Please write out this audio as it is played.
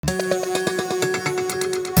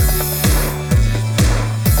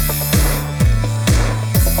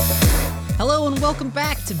Hello and welcome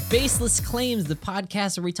back to Baseless Claims, the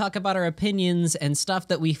podcast where we talk about our opinions and stuff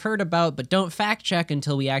that we've heard about but don't fact check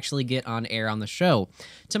until we actually get on air on the show.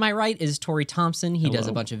 To my right is Tori Thompson. He does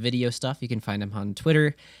a bunch of video stuff. You can find him on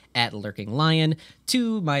Twitter at Lurking Lion.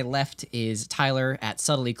 To my left is Tyler at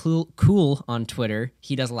Subtly Cool on Twitter.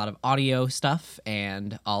 He does a lot of audio stuff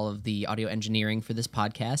and all of the audio engineering for this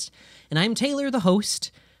podcast. And I'm Taylor, the host.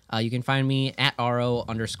 You can find me at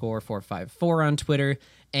RO_454 on Twitter.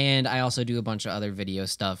 And I also do a bunch of other video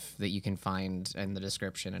stuff that you can find in the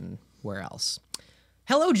description and where else.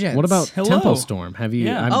 Hello, gents. What about Tempo Storm? Have you?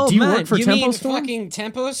 Yeah. Do you work for Tempo Storm? Fucking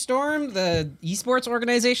Tempo Storm, the esports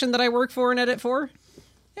organization that I work for and edit for?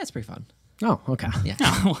 Yeah, it's pretty fun. Oh, okay. Yeah.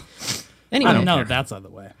 Anyway, I don't know. That's out of the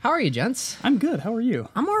way. how are you, gents? I'm good. How are you?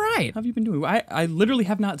 I'm all right. How have you been doing? I literally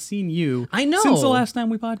have not seen you. I know. Since the last time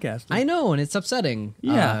we podcasted. I know, and it's upsetting.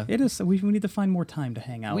 Yeah, it is. We need to find more time to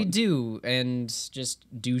hang out. We do, and just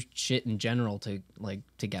do shit in general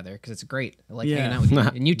together because it's great. I like hanging out with you,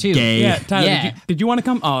 and you too. Gay. Yeah, Tyler, Yeah. did you want to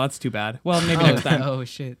come? Oh, that's too bad. Well, maybe next time. Oh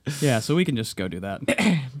shit! Yeah, so we can just go do that.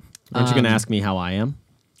 Aren't you going to ask me how I am?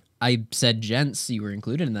 I said gents, you were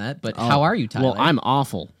included in that, but how are you, Tyler? Well, I'm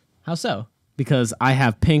awful How so? because I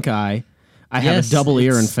have pink eye. I have a double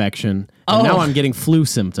ear infection, and now I'm getting flu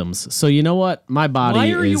symptoms. So you know what? My body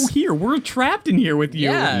Why are is... you here? We're trapped in here with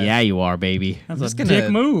you. Yeah. Yeah, you are, baby. That's Just a gonna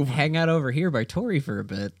dick move. hang out over here by Tori for a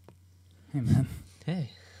bit. Hey, man. Hey.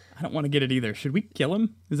 I don't want to get it either. Should we kill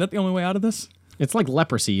him? Is that the only way out of this? It's like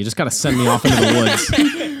leprosy. You just got to send me off into the woods.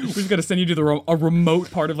 We just got to send you to a remote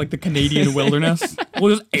part of like the Canadian wilderness.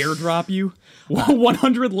 We'll just airdrop you.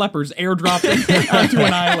 100 lepers airdropped onto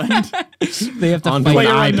an island. They have to Onto an Player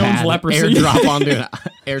unknown's iPad. leprosy.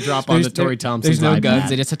 Airdrop onto Tori Thompson's There's no iPad. guns.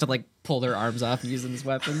 They just have to like pull their arms off and use them as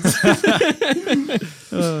weapons.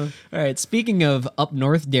 All right. Speaking of up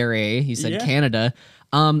north, Dare, you said Yeah. Canada.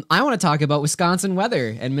 I want to talk about Wisconsin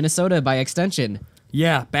weather and Minnesota by extension.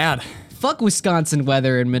 Yeah, bad. Fuck Wisconsin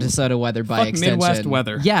weather and Minnesota weather by Fuck extension. Midwest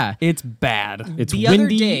weather. Yeah. It's bad. It's The other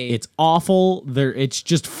windy. day- It's awful. It's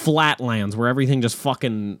just flatlands where everything just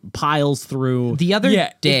fucking piles through. The other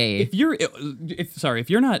Yeah, day. If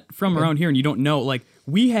you're not from around here and you don't know, like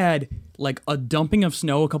we had like a dumping of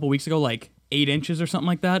snow a couple weeks ago, like 8 inches or something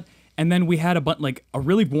like that. And then we had a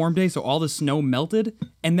really warm day, so all the snow melted,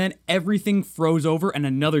 and then everything froze over, and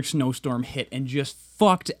another snowstorm hit and just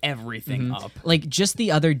fucked everything up. Like just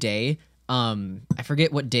the other day, I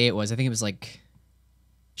forget what day it was. I think it was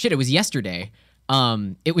it was yesterday.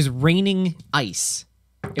 It was raining ice.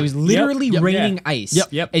 It was literally raining ice.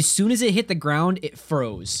 Yep. As soon as it hit the ground, it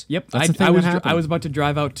froze. Yep, That's the thing I that was happened. I was about to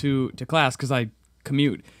drive out to class because I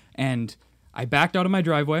commute, and I backed out of my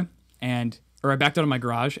driveway or I backed out of my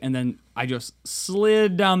garage, and then I just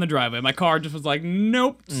slid down the driveway. My car just was like,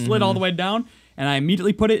 nope, slid all the way down, and I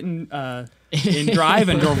immediately put it in drive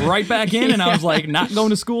and drove right back in, and I was like, not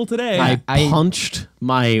going to school today. I punched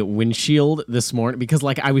my windshield this morning because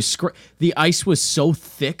like I was the ice was so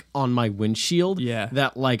thick on my windshield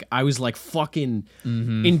that like I was like fucking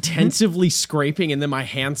intensively scraping, and then my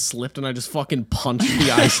hand slipped and I just fucking punched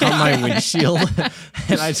the ice on my windshield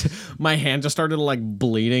and my hand just started like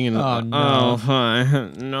bleeding and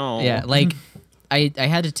no. Yeah, like I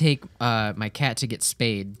had to take my cat to get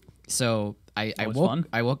spayed. So I woke.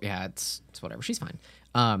 Yeah, it's whatever. She's fine.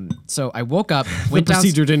 So I woke up. The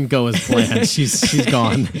procedure didn't go as planned. She's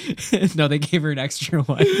gone. No, they gave her an extra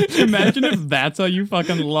one. Imagine if that's how you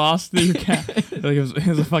fucking lost your cat. Like it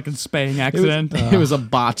was a fucking spaying accident. It was a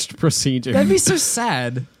botched procedure. That'd be so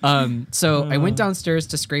sad. So I went downstairs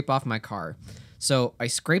to scrape off my car. So I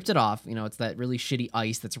scraped it off. You know, it's that really shitty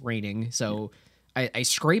ice that's raining. So I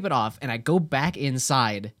scrape it off and I go back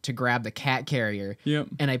inside to grab the cat carrier. Yep.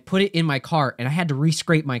 And I put it in my car and I had to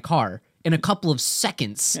re-scrape my car in a couple of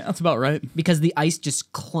seconds Yeah, that's about right. because the ice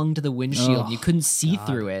just clung to the windshield. You couldn't see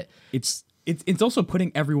through it. It's also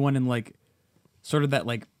putting everyone in like sort of that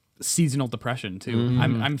like seasonal depression too.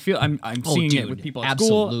 I'm seeing dude, it with people at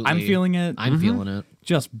school. I'm absolutely. feeling it. I'm feeling it.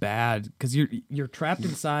 Just bad because you're trapped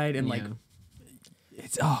inside and like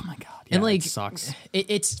it's oh my god. Yeah, And like it sucks.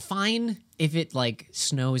 It's fine if it like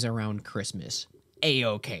snows around Christmas.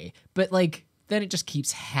 A-okay. But like then it just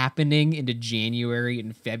keeps happening into January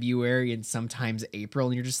and February and sometimes April,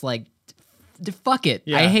 and you're just like, fuck it.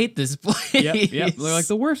 Yeah. I hate this place. Yep. Like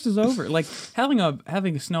the worst is over. Like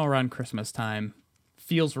having snow around Christmas time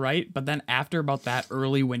feels right, but then after about that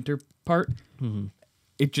early winter part,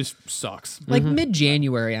 it just sucks. Like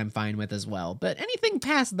mid-January I'm fine with as well. But anything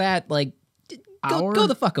past that, like, Go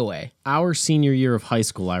the fuck away. Our senior year of high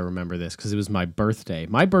school, I remember this because it was my birthday.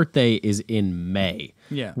 My birthday is in May.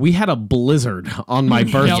 Yeah. We had a blizzard on my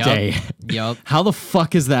birthday. Yup. How the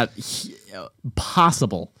fuck is that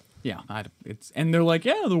possible? Yeah, and they're like,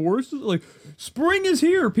 yeah, the worst is like spring is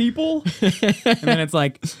here, people. And then it's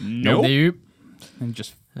like, nope. And it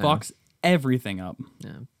just fucks everything up.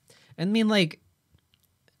 Yeah. I mean, like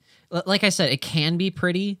I said, it can be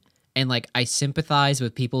pretty. And, like, I sympathize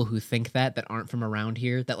with people who think that aren't from around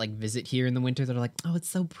here, that, like, visit here in the winter. They're like, oh, it's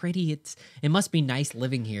so pretty. It must be nice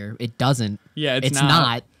living here. It doesn't. Yeah, it's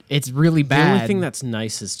not. It's really bad. The only thing that's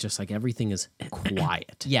nice is just, like, everything is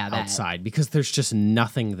quiet outside. Because there's just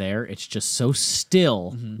nothing there. It's just so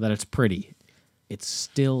still that it's pretty. It's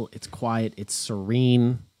still, it's quiet, it's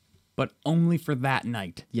serene. But only for that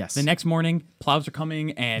night. Yes. The next morning, plows are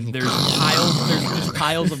coming, and there's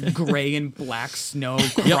piles of gray and black snow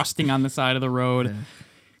crusting on the side of the road. Yeah.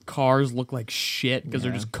 Cars look like shit because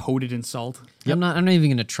they're just coated in salt. Yep. I'm not even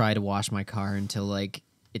gonna try to wash my car until like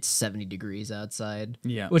it's 70 degrees outside.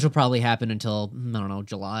 Yeah. Which will probably happen until I don't know,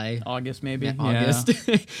 July, August maybe. Yeah, August.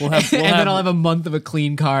 Then I'll have a month of a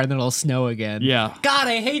clean car, and then it'll snow again. Yeah. God,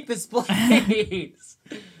 I hate this place.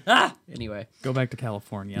 Anyway, go back to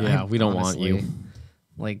California. Yeah, we don't want you.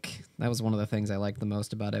 Like, that was one of the things I liked the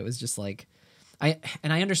most about it. It was just like, I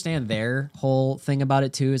understand their whole thing about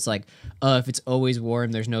it too. It's like, if it's always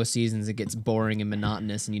warm, there's no seasons, it gets boring and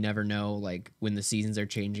monotonous, and you never know like when the seasons are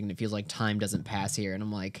changing. And it feels like time doesn't pass here. And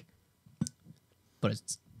I'm like, but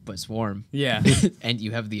it's warm. Yeah. And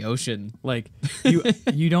you have the ocean. Like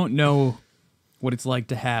you don't know what it's like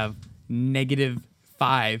to have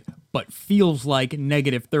 -5, but feels like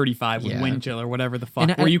 -35 with wind chill or whatever the fuck.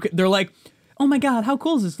 They're like, oh my god, how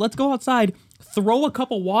cool is this? Let's go outside, throw a cup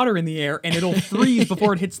of water in the air, and it'll freeze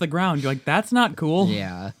before it hits the ground. You're like, that's not cool.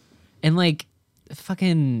 Yeah. And like,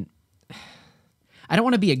 fucking, I don't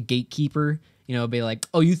want to be a gatekeeper, you know, be like,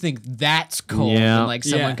 oh, you think that's cold? Yeah. And like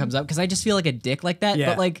someone comes up, because I just feel like a dick like that.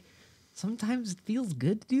 Yeah. But like, sometimes it feels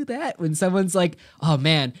good to do that when someone's like, oh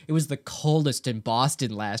man, it was the coldest in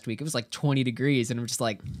Boston last week. It was like 20 degrees. And I'm just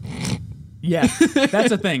like, yeah, that's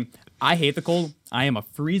the thing. I hate the cold. I am a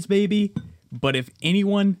freeze baby. But if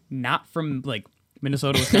anyone not from like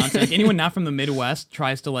Minnesota, Wisconsin, like anyone not from the Midwest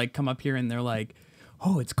tries to like come up here and they're like,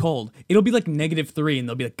 oh, it's cold. It'll be like -3 and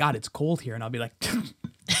they'll be like, God, it's cold here. And I'll be like,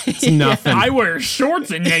 it's nothing. I wear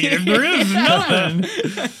shorts in -3. It's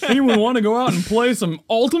nothing. Anyone want to go out and play some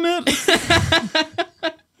Ultimate?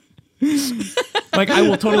 Like, I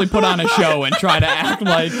will totally put on a show and try to act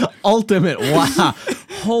like Ultimate. Wow.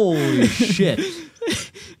 Holy shit.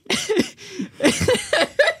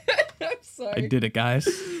 I did it, guys.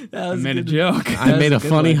 I made a joke. I made a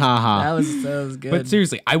funny haha. That was good. But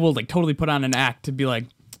seriously, I will like totally put on an act to be like,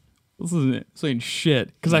 this isn't saying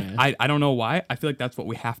shit, because I don't know why. I feel like that's what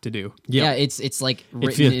we have to do. Yeah, it's like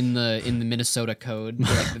written in the Minnesota code,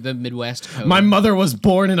 like the Midwest code. My mother was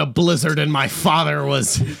born in a blizzard, and my father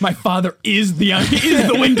is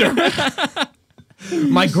the winter.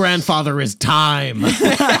 My grandfather is time.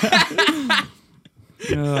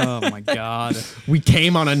 Oh my god. We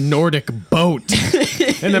came on a Nordic boat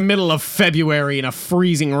in the middle of February in a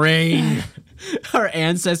freezing rain. Our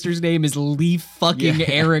ancestor's name is Leif fucking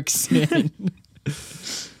Erikson.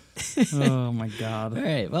 Oh my god. All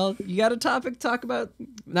right, well, you got a topic to talk about?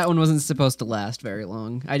 That one wasn't supposed to last very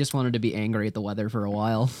long. I just wanted to be angry at the weather for a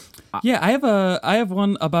while. Yeah, I have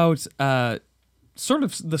one about sort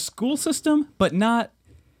of the school system, but not.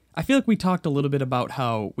 I feel like we talked a little bit about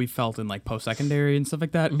how we felt in like post-secondary and stuff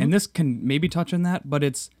like that, and this can maybe touch on that, but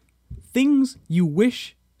it's things you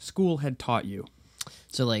wish school had taught you.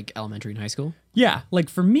 So like elementary and high school? Yeah, like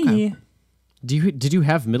for me, Did you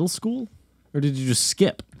have middle school, or did you just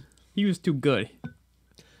skip? he was too good.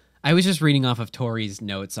 I was just reading off of Tori's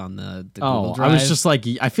notes on the Google Drive. I was just like,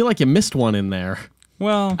 I feel like you missed one in there.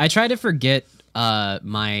 Well, I tried to forget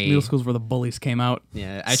my middle school's where the bullies came out.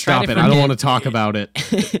 Yeah, I Stop tried it! to I don't forget- want to talk about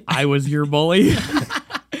it. I was your bully.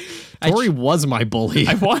 Tori was my bully.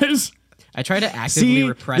 I was. I try to actively See,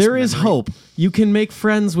 repress there is memory. hope. You can make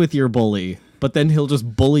friends with your bully, but then he'll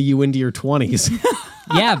just bully you into your 20s.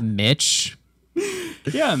 Yeah, Mitch.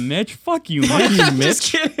 Yeah, Mitch. Fuck you, Mitch.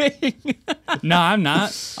 Mitch. Kidding. Nah, I'm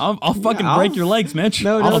not. I'll fucking break your legs, Mitch.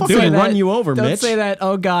 No, I'll don't do say it. that. Run you over, Don't Mitch. say that.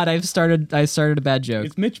 Oh God, I started a bad joke.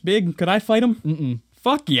 Is Mitch big? Could I fight him?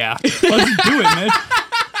 Fuck yeah. Let's do it, Mitch.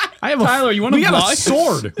 I have Tyler, you want to We got vlog? a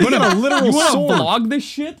sword. We got a literal You want to sword. vlog this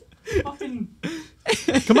shit? Fucking.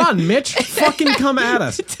 Come on, Mitch. Fucking come at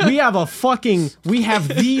us. We have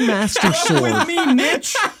the master With sword. me,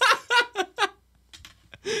 Mitch.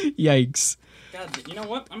 Yikes. God God, you know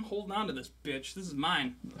what? I'm holding on to this bitch. This is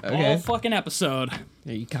mine. Okay. All fucking episode.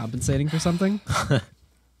 Are you compensating for something?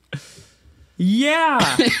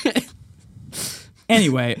 Yeah.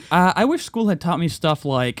 Anyway, I wish school had taught me stuff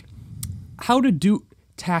like how to do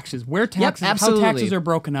taxes, where taxes, how absolutely. taxes are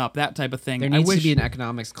broken up, that type of thing. There needs to be an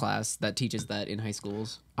economics class that teaches that in high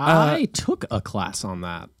schools, I took a class on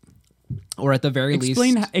that. or at the very least,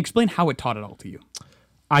 Explain how it taught it all to you.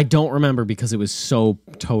 I don't remember because it was so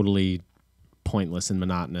totally pointless and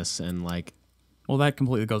monotonous and like. Well, that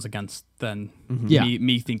completely goes against then Yeah.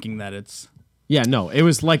 me thinking that it's. Yeah, no, it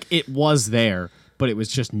was like it was there, but it was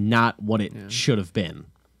just not what it should have been.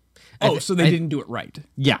 Oh, so they didn't do it right.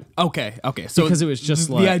 Yeah, Okay. So because it was just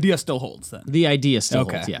the like idea still holds then. the idea still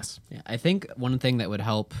Okay. holds. Yes. yeah, I think one thing that would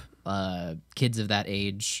help kids of that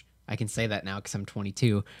age. I can say that now because I'm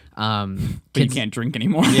 22. But you can't drink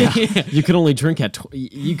anymore. You can only drink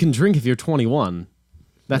you can drink if you're 21.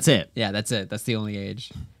 That's it. Yeah, that's it. That's the only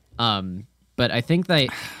age. But I think that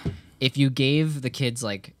if you gave the kids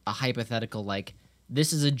like a hypothetical, like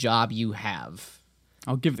this is a job you have.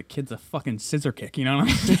 I'll give the kids a fucking scissor kick. You know what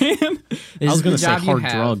I'm saying? This I was is the gonna say job you hard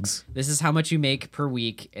have. drugs. This is how much you make per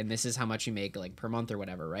week, and this is how much you make like per month or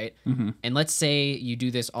whatever, right? Mm-hmm. And let's say you do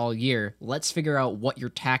this all year. Let's figure out what your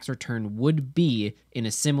tax return would be in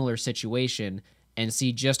a similar situation, and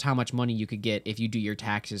see just how much money you could get if you do your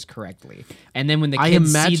taxes correctly. And then when the I kids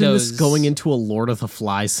imagine see those, this going into a Lord of the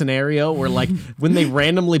Flies scenario where, like, when they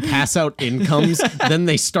randomly pass out incomes, then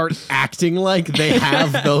they start acting like they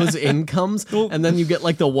have those incomes, and then you get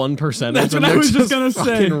like the 1%. That's and what I they're was just gonna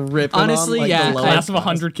say. ripping Honestly, on, like, yeah, the lowest Class of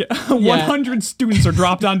 100 100 students are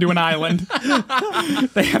dropped onto an island.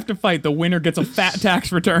 They have to fight. The winner gets a fat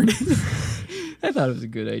tax return. I thought it was a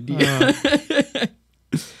good idea.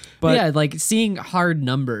 But yeah, like seeing hard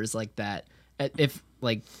numbers like that, if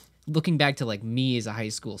like looking back to like me as a high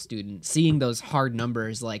school student, seeing those hard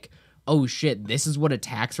numbers like, oh shit, this is what a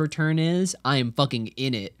tax return is. I am fucking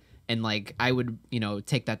in it. And like I would,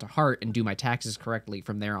 take that to heart and do my taxes correctly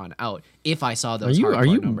from there on out if I saw those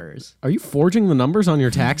hardcore numbers. Are you forging the numbers on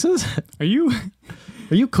your taxes? Are you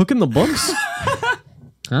cooking the books?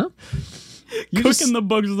 Huh? Cooking the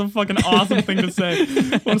books is a fucking awesome thing to say.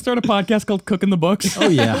 Want to start a podcast called Cooking the Books? Oh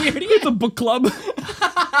yeah. It's a book club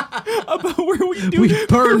about where we do We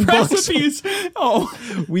burn books. recipes. Oh,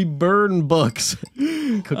 We burn books.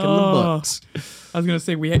 Cooking the books. I was gonna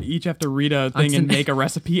say we each have to read a thing and make a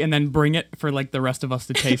recipe and then bring it for like the rest of us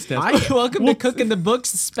to taste it. Welcome to Cooking the Books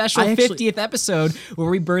special I actually- 50th episode where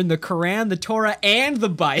we burn the Quran, the Torah, and the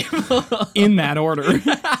Bible. In that order.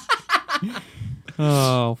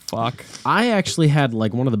 Oh fuck! I actually had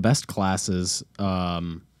like one of the best classes.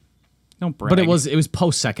 Don't brag. But it was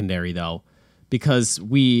post-secondary though, because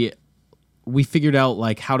we figured out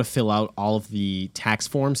like how to fill out all of the tax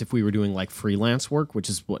forms if we were doing like freelance work, which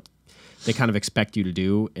is what they kind of expect you to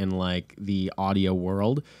do in like the audio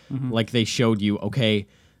world. Like they showed you, okay,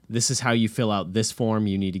 this is how you fill out this form.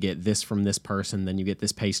 You need to get this from this person. Then you get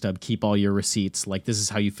this pay stub. Keep all your receipts. Like this is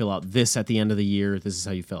how you fill out this at the end of the year. This is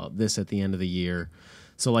how you fill out this at the end of the year.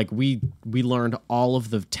 So like we learned all of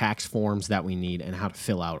the tax forms that we need and how to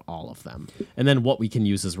fill out all of them, and then what we can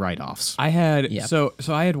use as write-offs. I had so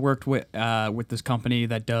I had worked with this company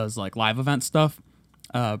that does like live event stuff.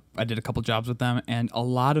 I did a couple jobs with them, and a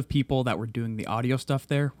lot of people that were doing the audio stuff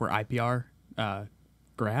there were IPR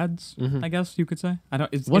grads, I guess you could say. I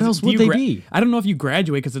don't. What else would they be? I don't know if you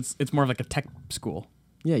graduate because it's more of like a tech school.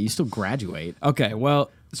 Yeah, you still graduate. Okay,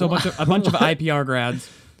 well, so a bunch of IPR grads,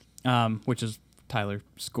 which is Tyler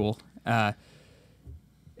School,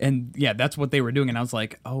 and yeah, that's what they were doing, and I was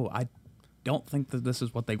like, oh, I don't think that this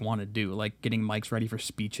is what they want to do, like getting mics ready for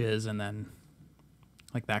speeches and then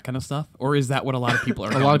like that kind of stuff, or is that what a lot of people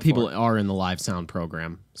are? A lot of people are in the live sound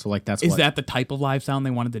program, so like that's Is that the type of live sound they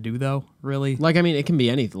wanted to do though? Really? like I mean it can be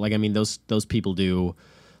anything. Like I mean those people do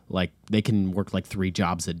like they can work like 3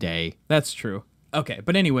 jobs a day. That's true. Okay,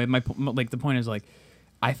 but anyway, the point is like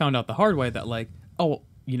I found out the hard way that like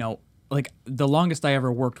like the longest I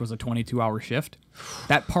ever worked was a 22-hour shift.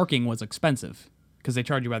 That parking was expensive because they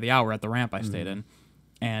charge you by the hour at the ramp I stayed in,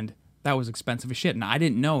 and that was expensive as shit. And I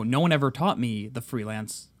didn't know. No one ever taught me the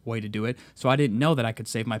freelance way to do it, so I didn't know that I could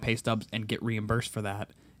save my pay stubs and get reimbursed for that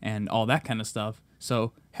and all that kind of stuff.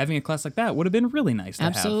 So having a class like that would have been really nice to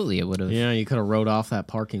have. Absolutely, it would have. Yeah, you could have wrote off that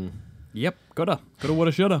parking. Yep, coulda,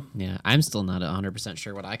 woulda, shoulda. Yeah, I'm still not 100%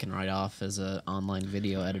 sure what I can write off as an online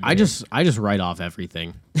video editor. I just write off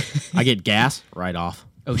everything. I get gas, write off.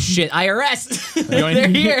 Oh shit, IRS! They're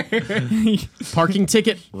here! Parking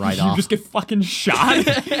ticket, write You off. just get fucking shot.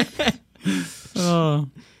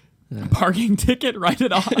 Parking ticket, write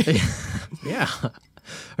it off. Yeah.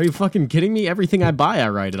 Are you fucking kidding me? Everything I buy, I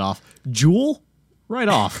write it off. Juul? Right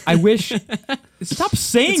off. I wish. Stop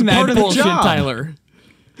saying that bullshit, Tyler.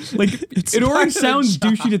 Like, it already sounds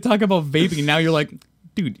douchey to talk about vaping. Now you're like,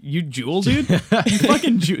 dude, you Juul, dude? You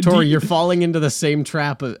fucking Juul. Tori, you're falling into the same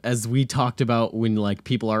trap as we talked about when, like,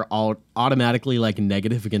 people are all automatically, like,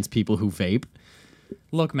 negative against people who vape.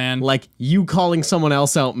 Look, man. Like, you calling someone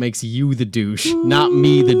else out makes you the douche, not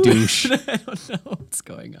me the douche. I don't know what's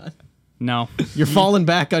going on. No. You're falling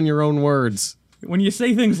back on your own words. When you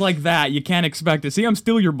say things like that, you can't expect it. See, I'm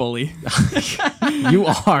still your bully. You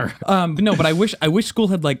are. But I wish school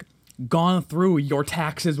had like gone through your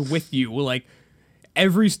taxes with you. Like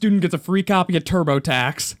every student gets a free copy of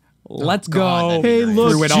TurboTax. Let's go. Hey,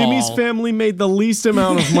 look, Jimmy's all. family made the least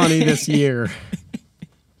amount of money this year.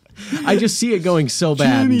 I just see it going so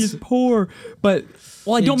bad. Jimmy's poor. But,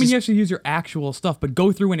 well, I don't mean you actually use your actual stuff, but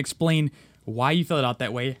go through and explain why you fill it out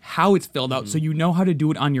that way, how it's filled out, so you know how to do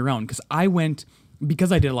it on your own. Because I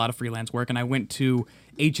did a lot of freelance work, and I went to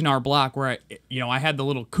H&R Block where I had the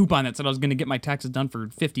little coupon that said I was going to get my taxes done for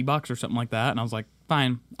 $50 or something like that, and I was like,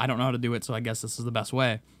 fine, I don't know how to do it, so I guess this is the best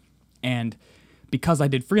way. And because I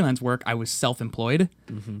did freelance work, I was self-employed,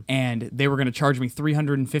 and they were going to charge me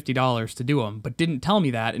 $350 to do them, but didn't tell me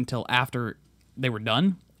that until after they were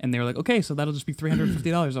done. And they were like, okay, so that'll just be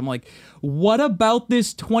 $350. I'm like, what about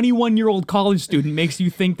this 21-year-old college student makes you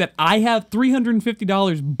think that I have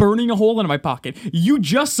 $350 burning a hole in my pocket? You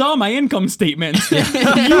just saw my income statement. You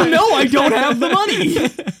know I don't have the money.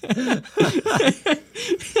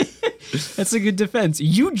 That's a good defense.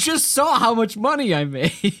 You just saw how much money I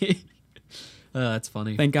made. That's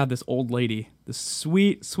funny. Thank God this old lady, this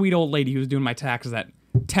sweet, sweet old lady who was doing my taxes at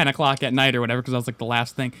 10 o'clock at night or whatever, because I was like the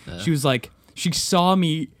last thing. She was like, she saw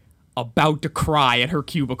me about to cry at her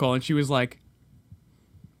cubicle, and she was like,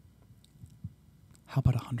 how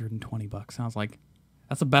about $120? And I was like,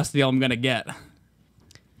 that's the best deal I'm going to get.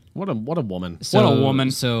 What a woman. What a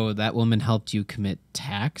woman. So that woman helped you commit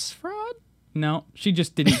tax fraud? No, she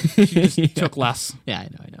just didn't. She just took less. Yeah, I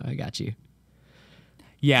know. I got you.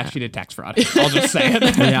 Yeah, she did tax fraud. I'll just say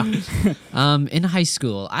it. Yeah. In high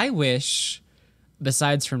school, I wish,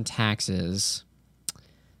 besides from taxes,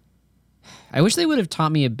 I wish they would have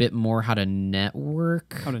taught me a bit more how to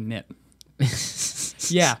network. How to knit.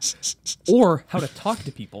 Yeah. Or how to talk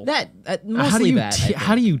to people. Mostly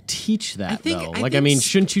how do you teach that, though?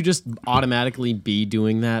 Shouldn't you just automatically be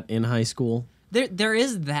doing that in high school? There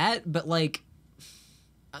is that, but like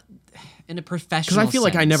in a professional Because I feel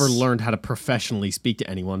like I never sense. learned how to professionally speak to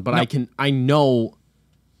anyone, but I know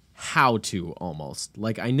how to almost.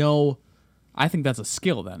 Like, I know. I think that's a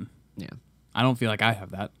skill then. Yeah. I don't feel like I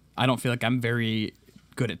have that. I don't feel like I'm very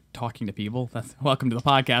good at talking to people. Welcome to the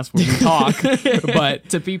podcast where we talk, but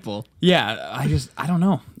to people. Yeah, I don't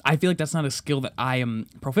know. I feel like that's not a skill that I am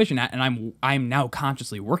proficient at, and I'm now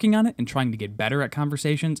consciously working on it and trying to get better at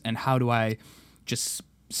conversations and how do I just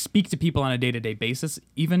speak to people on a day-to-day basis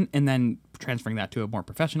even, and then transferring that to a more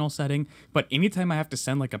professional setting. But anytime I have to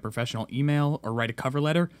send like a professional email or write a cover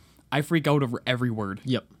letter, I freak out over every word.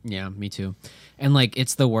 Yep. Yeah, me too. And like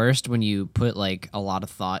it's the worst when you put like a lot of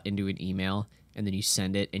thought into an email and then you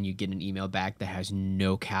send it and you get an email back that has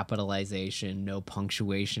no capitalization, no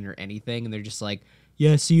punctuation or anything, and they're just like,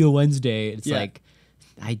 "Yeah, see you Wednesday." It's like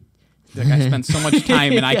I spent so much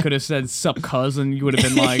time and I could have said "sup, cuz," and you would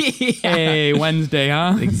have been like, "Hey, Wednesday,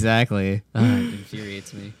 huh?" Exactly. It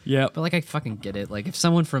infuriates me. Yeah. But like I fucking get it. Like if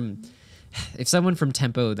someone from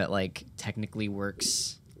Tempo that like technically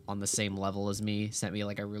works on the same level as me sent me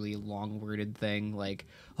like a really long worded thing like,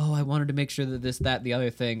 oh, I wanted to make sure that this, that, the other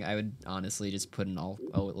thing, I would honestly just put in all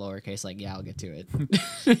lowercase like, yeah, I'll get to it.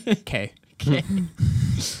 Okay.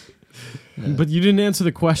 But you didn't answer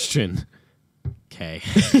the question. Okay.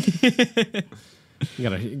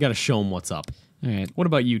 You gotta show them what's up. All right. What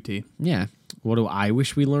about you, T? Yeah. What do I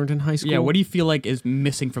wish we learned in high school? Yeah, what do you feel like is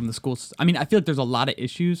missing from the school system? I mean, I feel like there's a lot of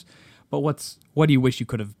issues, but what do you wish you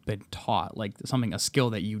could have been taught? Like a skill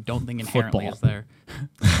that you don't think inherently is there.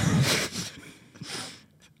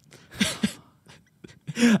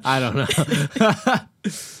 I don't know.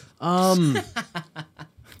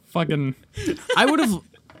 Fucking I would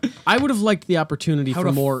have liked the opportunity how for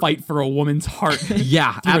to more fight for a woman's heart.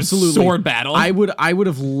 Yeah, through absolutely. A sword battle. I would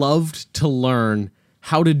have loved to learn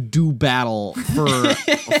how to do battle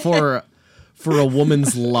for a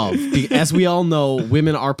woman's love. As we all know,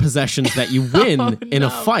 women are possessions that you win in a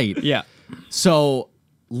fight. Yeah. So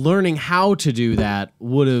learning how to do that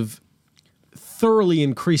would have thoroughly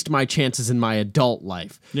increased my chances in my adult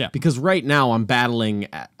life. Yeah. Because right now I'm battling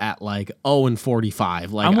at like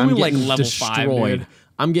 0-45. Like I'm only getting like level destroyed. 5, dude.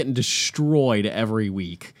 I'm getting destroyed every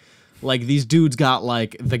week. Like these dudes got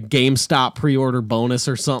like the GameStop pre-order bonus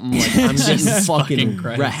or something. Like I'm getting fucking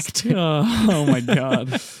wrecked. Oh my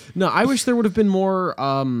god. No, I wish there would have been more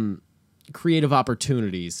creative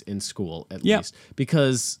opportunities in school at least,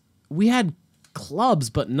 because we had clubs,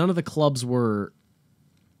 but none of the clubs were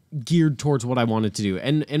geared towards what I wanted to do.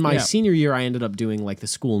 And in my senior year, I ended up doing like the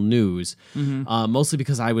school news, mostly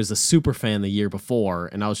because I was a super fan the year before,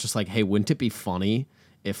 and I was just like, hey, wouldn't it be funny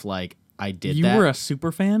if like I did You that? were a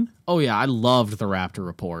super fan? Oh yeah, I loved the Raptor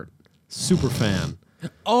Report. Super fan.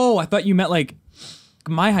 Oh, I thought you meant like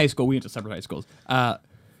my high school. We went to separate high schools.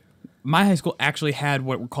 My high school actually had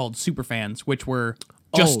what were called super fans, which were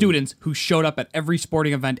just students who showed up at every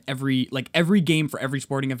sporting event, every game for every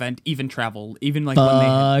sporting event, even travel, even like when they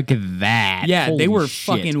had, that. yeah, Holy they were shit.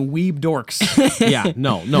 fucking weeb dorks. Yeah,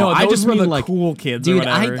 no, I those just were mean the like cool kids, or Dude,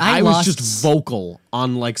 whatever. I lost- was just vocal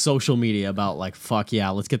on like social media about like, fuck yeah,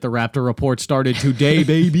 let's get the Raptor Report started today,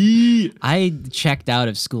 baby. I checked out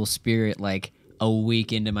of school spirit like a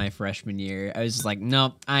week into my freshman year. I was just like,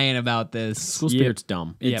 nope, I ain't about this. School spirit's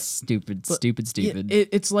dumb. It's stupid.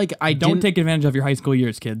 It's like I Don't didn't take advantage of your high school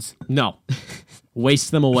years, kids. no, waste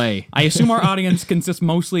them away. I assume our audience consists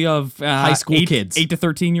mostly of High school kids. 8 to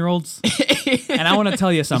 13-year-olds. And I want to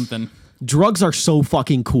tell you something. Drugs are so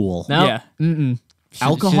fucking cool. No, Yeah.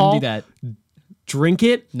 Alcohol, shouldn't do that. drink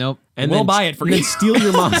it, Nope. and We'll then buy it for and you. then steal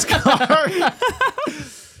your mom's car.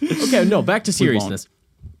 Okay, no, back to seriousness.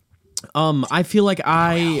 I feel like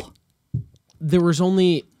there was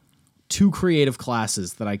only 2 creative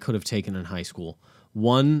classes that I could have taken in high school.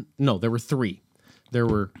 There were 3. There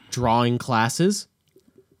were drawing classes,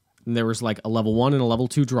 and there was like a level 1 and a level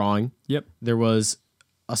 2 drawing. Yep. There was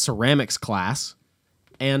a ceramics class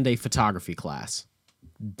and a photography class.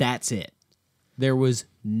 That's it. There was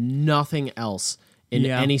nothing else in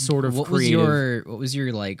Yeah. any sort of What creative. was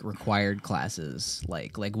your like required classes?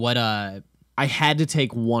 Like what I had to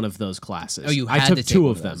take one of those classes. Oh, you I had took to take 2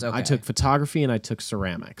 one of of them. those. I Okay. took photography and I took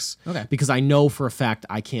ceramics. Okay. Because I know for a fact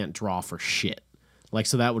I can't draw for shit. Like,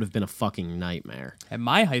 so that would have been a fucking nightmare. At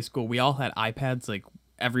my high school, we all had iPads. Like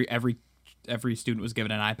every student was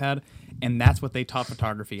given an iPad, and that's what they taught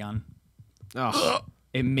photography on. Ugh.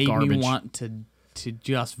 It made Garbage. me want to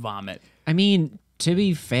just vomit. I mean, to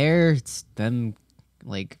be fair, it's them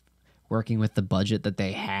like working with the budget that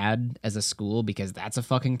they had as a school, because that's a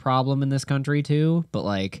fucking problem in this country too. But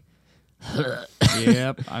like,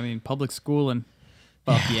 Yep. I mean, public schooling.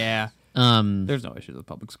 Fuck yeah. There's no issues with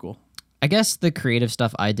public school. I guess the creative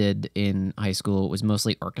stuff I did in high school was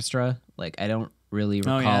mostly orchestra. Like, I don't really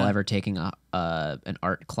recall yeah. ever taking an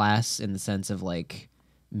art class in the sense of like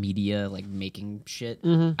media, like making shit.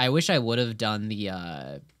 I wish I would have done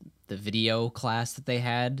the video class that they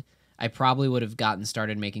had. I probably would have gotten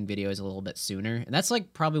started making videos a little bit sooner, and that's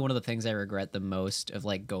like probably one of the things I regret the most of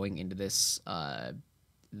like going into this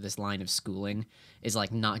this line of schooling is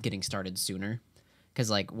like not getting started sooner. Because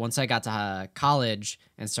like once I got to college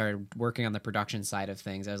and started working on the production side of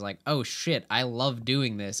things, I was like, oh shit, I love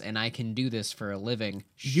doing this and I can do this for a living.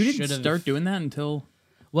 You didn't Should've- start doing that until...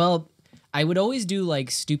 Well, I would always do like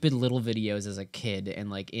stupid little videos as a kid, and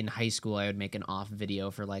like in high school I would make an off video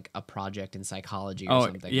for like a project in psychology or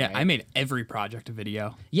something. yeah. right? I made every project a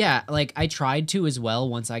video. Yeah, like I tried to as well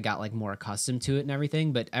once I got like more accustomed to it and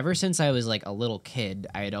everything, but ever since I was like a little kid,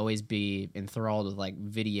 I'd always be enthralled with like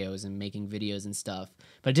videos and making videos and stuff.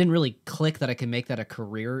 But it didn't really click that I could make that a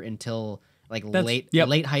career until like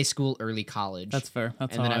late high school, early college. That's fair.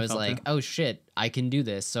 That's and then how I was felt like, too. oh shit, I can do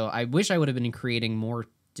this. So I wish I would have been creating more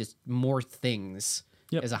things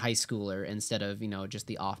Yep. as a high schooler instead of, just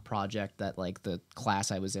the off project that like the class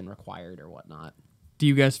I was in required or whatnot. Do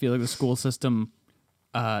you guys feel like the school system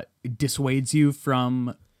dissuades you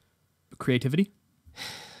from creativity?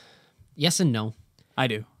 Yes and no. I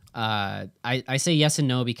do. I say yes and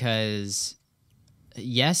no because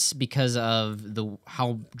yes, because of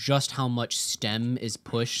how much STEM is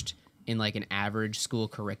pushed in like an average school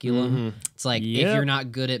curriculum. It's like if Yep. you're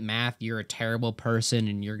not good at math, you're a terrible person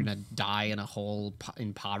and you're gonna die in a hole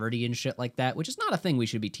in poverty and shit like that, which is not a thing we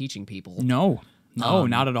should be teaching people. No,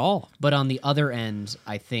 not at all. But on the other end,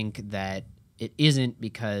 I think that it isn't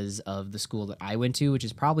because of the school that I went to, which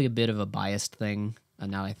is probably a bit of a biased thing.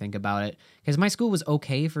 Now that I think about it, because my school was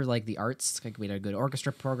okay for like the arts. Like we had a good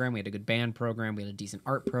orchestra program, we had a good band program, we had a decent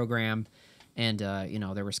art program, and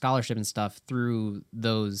there were scholarship and stuff through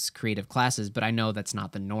those creative classes. But I know that's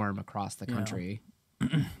not the norm across the country.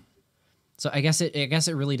 So I guess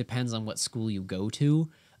it really depends on what school you go to.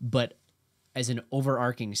 But as an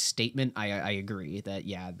overarching statement, I agree that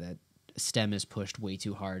that STEM is pushed way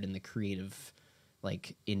too hard in the creative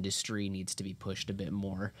like industry needs to be pushed a bit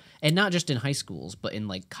more, and not just in high schools, but in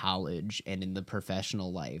like college and in the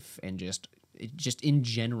professional life and just in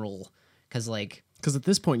general. Because at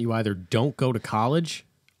this point you either don't go to college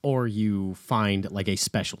or you find like a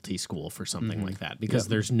specialty school for something like that, because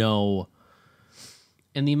there's no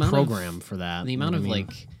and the amount program for that. The amount of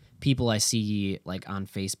like people I see like on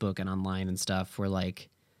Facebook and online and stuff where like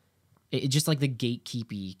it just like the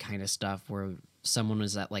gatekeepy kind of stuff where someone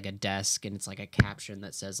was at like a desk and it's like a caption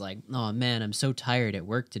that says like, "Oh man, I'm so tired at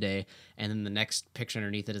work today," and then the next picture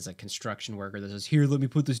underneath it is a construction worker that says, "Here, let me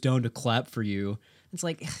put this down to clap for you." It's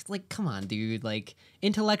like come on, dude. Like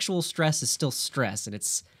intellectual stress is still stress, and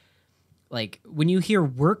it's like when you hear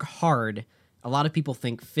work hard, a lot of people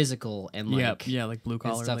think physical and like like blue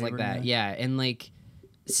collar stuff labor, like that. Yeah, and like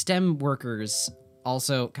STEM workers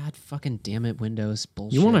also. God fucking damn it, Windows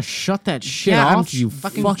bullshit. You want to shut that shit Yeah, I'm off, you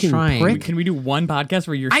fucking fucking trying. prick? Can we do one podcast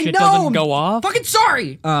where your I shit know, doesn't go off? Fucking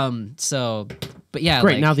sorry. So, but yeah,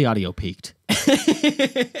 Great, like, now the audio peaked.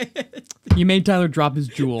 You made Tyler drop his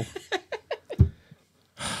jewel.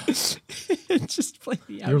 just play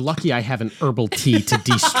the You're lucky I have an herbal tea to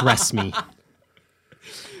de-stress me.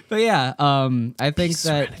 But yeah, I think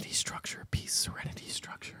that Serenity structure, peace, serenity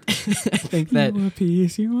structure. I think that What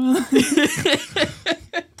piece you want?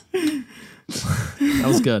 That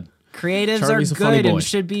was good. creatives Charlie's are a funny good boy. and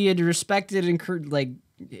should be a respected and like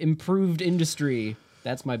improved industry.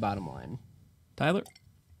 That's my bottom line. Tyler,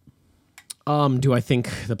 Do I think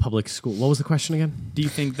the public school? What was the question again? do you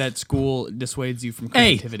think that school dissuades you from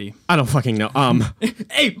Hey. creativity? I don't fucking know.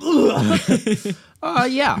 Hey,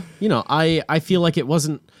 Yeah. You know, I feel like it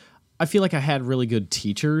wasn't. I feel like I had really good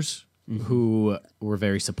teachers who were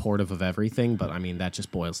very supportive of everything, but I mean that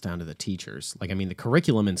just boils down to the teachers. Like, I mean, the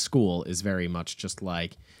curriculum in school is very much just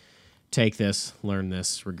like take this, learn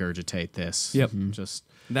this, regurgitate this. Yep. Just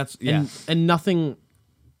that's yeah. and nothing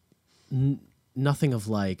of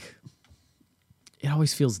like. It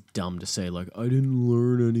always feels dumb to say like I didn't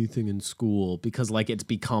learn anything in school, because like it's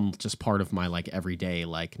become just part of my like everyday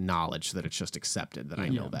like knowledge that it's just accepted that I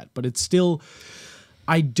know that. But it's still,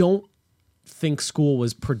 I don't think school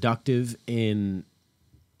was productive in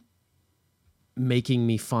making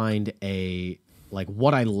me find a like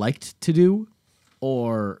what I liked to do,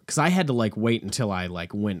 or because I had to like wait until I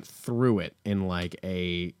like went through it in like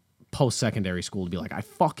a post-secondary school to be like, I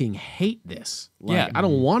fucking hate this. Like, I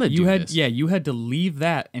don't want to do this. Yeah, you had to leave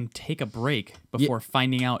that and take a break before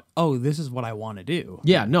finding out, oh, this is what I want to do.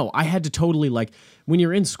 Yeah, no, I had to totally like when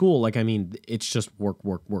you're in school, like I mean, it's just work.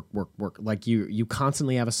 Like you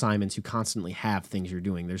constantly have assignments, you constantly have things you're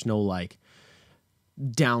doing. There's no like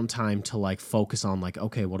downtime to like focus on like,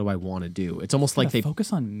 okay, what do I want to do? It's almost like they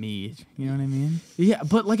focus on me. You know what I mean? Yeah,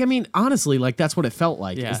 but like I mean, honestly, like that's what it felt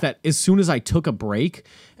like. Yeah. Is that as soon as I took a break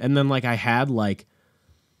and then like I had like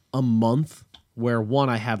a month where one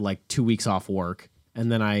I had like 2 weeks off work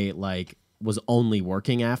and then I like was only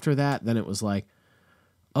working after that, then it was like,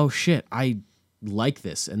 oh shit, I like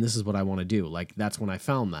this and this is what I want to do. Like that's when I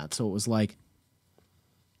found that. So it was like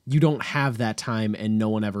you don't have that time and no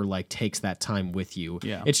one ever like takes that time with you.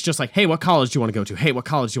 Yeah. It's just like, hey, what college do you want to go to? Hey, what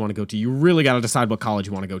college do you want to go to? You really got to decide what college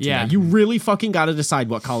you want to go to. Yeah. Now. You really fucking got to decide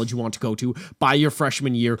what college you want to go to by your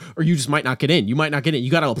freshman year, or you just might not get in. You might not get in. You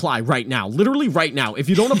got to apply right now. Literally right now. If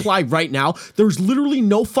you don't apply right now, there's literally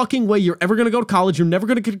no fucking way you're ever going to go to college. You're never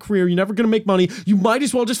going to get a career. You're never going to make money. You might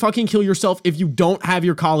as well just fucking kill yourself if you don't have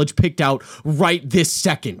your college picked out right this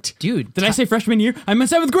second. Dude, Did I say freshman year? I'm in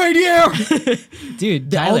 7th grade year.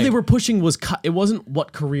 dude, All Tyler, they were pushing was it wasn't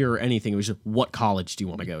what career or anything. It was just what college do you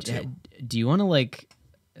want to go to? do you want to like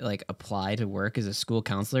apply to work as a school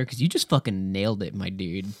counselor? Because you just fucking nailed it, my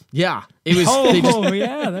dude. Yeah, it was. Oh, They just,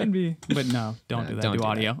 yeah, that'd be. But no, don't do that. don't do do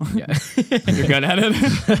audio. that. Yeah. You're good at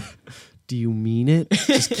it. do you mean it?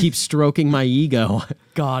 Just keep stroking my ego.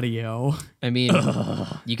 Audio. I mean,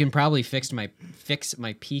 you can probably fix my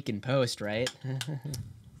peak in post, right?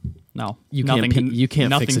 No, You nothing can't. You can't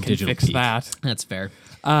nothing fix a can digital fix peak. that. That's fair.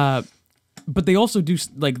 But they also do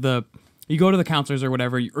like you go to the counselors or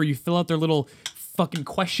whatever, or you fill out their little fucking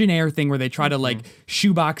questionnaire thing where they try to like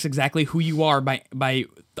shoebox exactly who you are by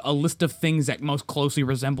a list of things that most closely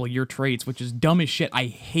resemble your traits, which is dumb as shit. I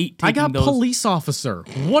hate taking I got those. police officer.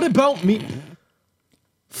 What about me?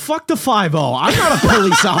 Fuck the 5-0. I'm not a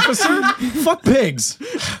police officer. Fuck pigs.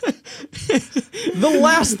 The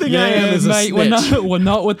last thing I am is a mate, snitch. we're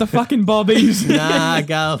not with the fucking bobbies. Nah,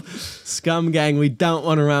 go. Scum gang, we don't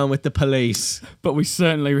want around with the police. But we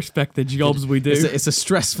certainly respect the jobs we do. It's a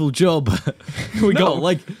stressful job. We no, got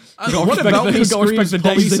like, we got what respect about the, me we got respect screams the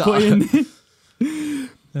days police they put in.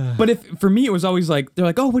 But for me, it was always like, they're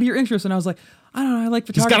like, oh, what are your interests? And I was like, I don't know, I like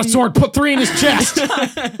He's photography. got a sword. Put 3 in his chest.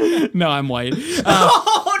 No, I'm white.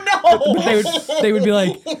 Oh no! They would be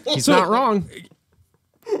like, He's not wrong.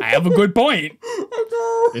 I have a good point.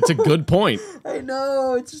 It's a good point. I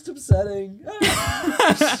know, it's just upsetting.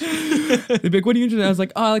 They'd be like, what are you interested in? I was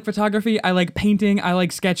like, oh, I like photography. I like painting. I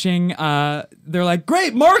like sketching. They're like,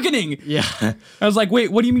 great, marketing. Yeah. I was like,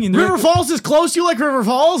 wait, what do you mean? They're River like, Falls is close. You like River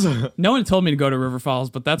Falls? no one told me to go to River Falls,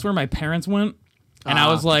 but that's where my parents went. And I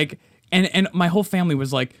was like, and my whole family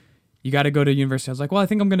was like, you got to go to university. I was like, well, I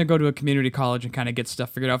think I'm going to go to a community college and kind of get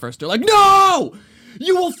stuff figured out first. They're like, no!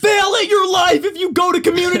 You will fail at your life if you go to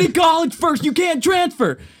community college first. You can't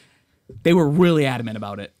transfer. They were really adamant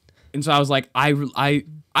about it. And so I was like, I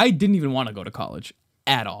didn't even want to go to college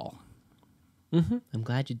at all. I'm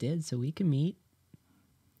glad you did, so we can meet.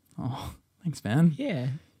 Oh, thanks, man. Yeah.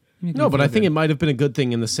 No, but I think it might have been a good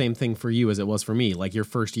thing and the same thing for you as it was for me. Like your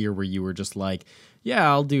first year where you were just like, yeah,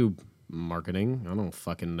 I'll do marketing. I don't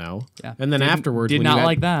fucking know. Yeah. And then afterwards, did when not you had,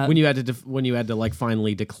 like that. when you had to like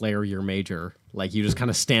finally declare your major, like you just kind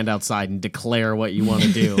of stand outside and declare what you want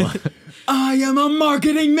to do. I am a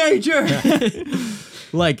marketing major.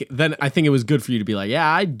 Like then I think it was good for you to be like, yeah,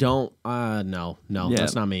 I don't. No, Yeah.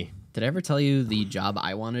 that's not me. Did I ever tell you the job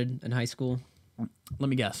I wanted in high school? Let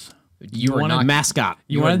me guess. You were not. Mascot.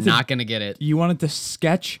 You were wanted to- not gonna get it. You wanted to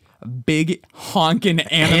sketch big honking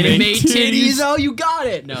anime Anime titties. titties. Oh, you got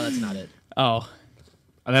it. No, that's not it. Oh,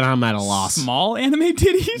 Then I'm at a loss. small anime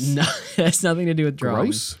titties? No, it has nothing to do with drawing.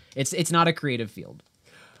 Gross. It's not a creative field.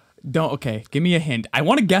 Don't. Okay, give me a hint. I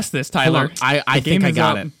want to guess this, Tyler. Hold on. I The think game I is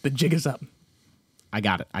got up. it. The jig is up. I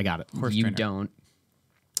got it. Horse You trainer. don't.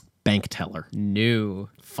 Bank teller. No.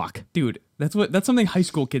 Fuck. Dude, that's something high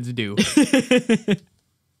school kids do. I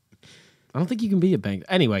don't think you can be a bank.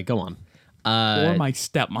 Anyway, go on. Or my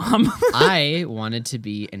stepmom. I wanted to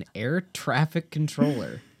be an air traffic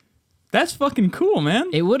controller. That's fucking cool, man.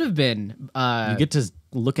 It would have been. You get to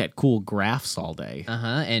look at cool graphs all day.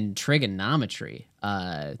 And trigonometry.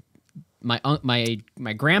 My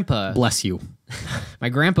grandpa. Bless you. My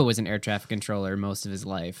grandpa was an air traffic controller most of his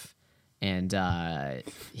life, and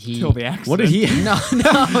he. Till the accident. What did he? No,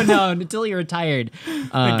 until he retired.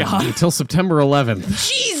 God. Until September 11th.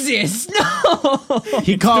 Jesus, no.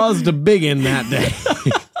 He caused a big in that day.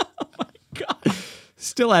 Oh my God.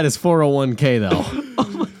 Still at his 401k though.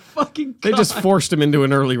 Fucking They just forced him into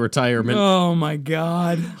an early retirement. Oh my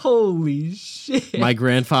god. holy shit. My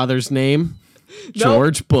grandfather's name,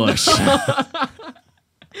 George Bush.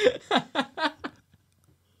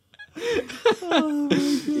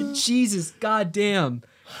 Jesus, goddamn.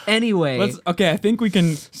 Anyway, Okay, I think we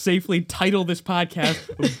can safely title this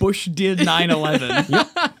podcast "Bush Did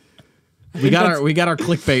 9/11." We got our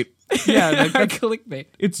clickbait. Yeah, like, clickbait.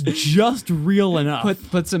 it's just real enough.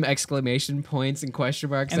 Put some exclamation points and question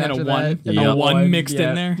marks And then a after one- that. and a one mixed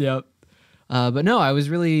in there. Yep. But no, I was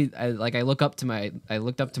really I looked up to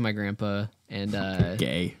my grandpa and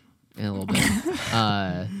Gay. in a little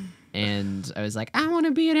bit. And I was like, I want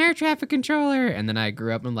to be an air traffic controller. And then I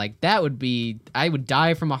grew up and I'm like, I would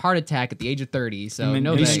die from a heart attack at the age of 30. So And then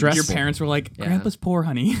no, your thanks. stressful. parents were like, "Grandpa's poor,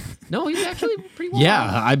 honey." No, he's actually pretty well.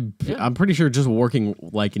 Yeah, I'm pretty sure just working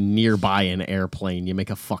like nearby an airplane, you make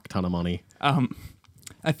a fuck ton of money.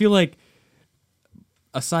 I feel like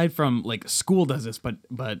aside from like school does this, but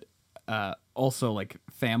also like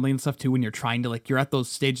family and stuff too, when you're trying to like you're at those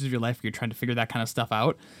stages of your life where you're trying to figure that kind of stuff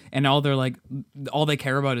out, and all they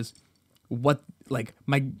care about is what like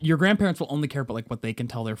your grandparents will only care about like what they can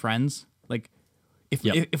tell their friends. Like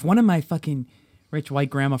if one of my fucking rich white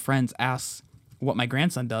grandma friends asks what my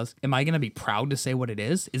grandson does, am I gonna be proud to say what it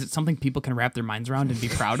is? Is it something people can wrap their minds around and be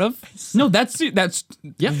proud of? No, that's real that's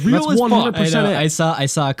as 100% fuck. I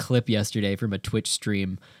saw a clip yesterday from a Twitch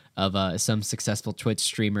stream of some successful Twitch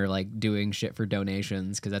streamer like doing shit for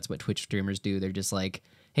donations, because that's what Twitch streamers do. They're just like,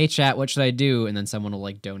 hey chat, what should I do? And then someone will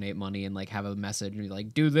like donate money and like have a message and be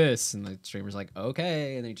like, do this, and the streamer's like,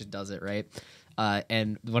 okay, and then he just does it, right?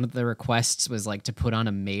 And one of the requests was like to put on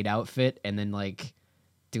a maid outfit and then like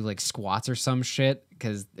do like squats or some shit,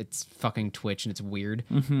 because it's fucking Twitch and it's weird.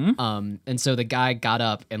 And so the guy got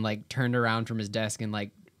up and like turned around from his desk and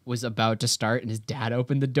like was about to start, and his dad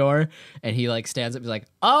opened the door and he like stands up and is like,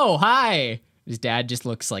 oh hi. His dad just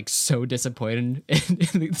looks like so disappointed, and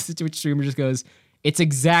the Twitch streamer just goes, it's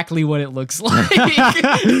exactly what it looks like.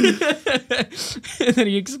 And then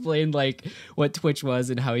he explained like what Twitch was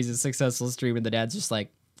and how he's a successful streamer, and the dad's just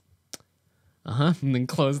like, and then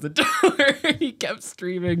closed the door. He kept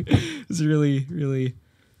streaming. It was really, really.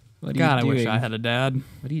 What are God, I you doing? wish I had a dad.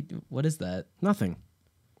 What is that? Nothing.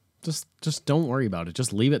 Just don't worry about it.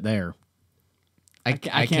 Just leave it there. I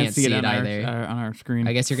can't see it either. On our screen.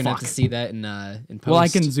 I guess you're gonna have to see that in post. Well, I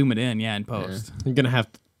can zoom it in, in post. You're gonna have.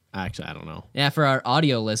 Actually, I don't know. Yeah, for our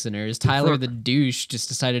audio listeners, Tyler the douche just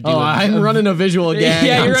decided to. I'm running a visual gag.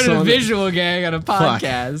 Yeah, you're running a visual gag on a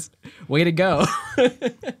podcast. Way to go!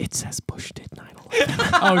 It says Bush did 9/11.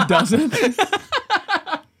 Oh, does it?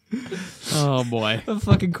 Oh boy! Of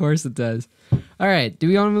fucking course it does. All right, do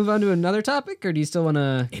we want to move on to another topic, or do you still want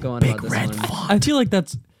to go on about this one? I feel like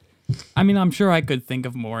that's. I mean, I'm sure I could think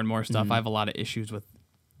of more and more stuff. I have a lot of issues with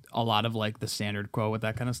a lot of like the standard quote with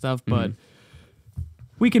that kind of stuff, but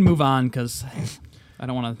we can move on because I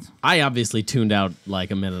don't want to. I obviously tuned out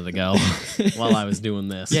like a minute ago while I was doing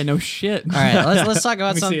this. Yeah, no shit. All right, let's talk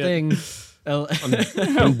about Let me see something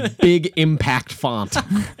In big impact font.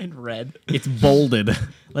 in red. It's bolded.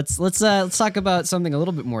 Let's talk about something a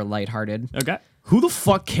little bit more lighthearted. Okay. Who the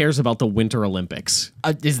fuck cares about the Winter Olympics?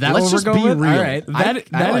 Is that Let's what just we're going be with? real. All right, That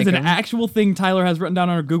is like an him. actual thing Tyler has written down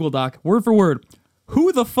on our Google Doc, word for word.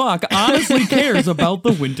 Who the fuck honestly cares about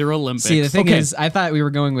the Winter Olympics? See, the thing Okay. is, I thought we were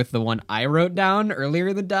going with the one I wrote down earlier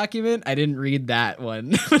in the document. I didn't read that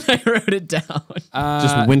one when I wrote it down.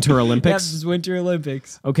 Just Winter Yeah, Olympics? this is Winter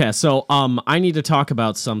Olympics. Okay, so I need to talk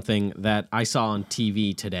about something that I saw on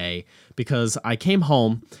TV today because I came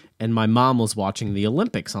home and my mom was watching the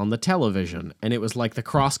Olympics on the television, and it was like the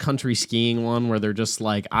cross-country skiing one where they're just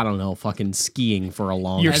like, I don't know, fucking skiing for a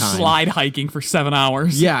long You're time. slide hiking for 7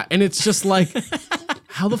 hours. Yeah, and it's just like,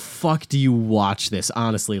 how the fuck do you watch this,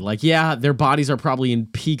 honestly? Like, yeah, their bodies are probably in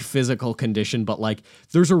peak physical condition, but like,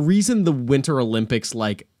 there's a reason the Winter Olympics,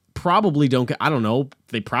 like, probably don't get, I don't know,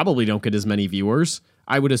 they probably don't get as many viewers.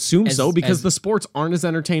 I would assume so, because the sports aren't as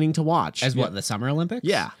entertaining to watch. As what, the Summer Olympics?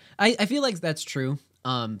 Yeah. I feel like that's true.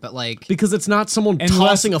 But like, Because it's not someone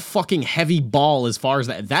tossing a fucking heavy ball as far as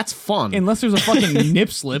that. That's fun. Unless there's a fucking nip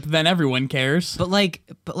slip, then everyone cares. but like,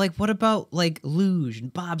 what about like luge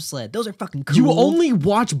and bobsled? Those are fucking cool. you only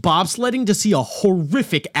watch bobsledding to see a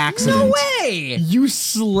horrific accident. no way. You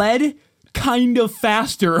sled kind of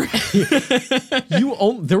faster.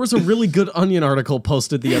 There was a really good Onion article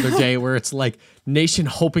posted the other day where it's like Nation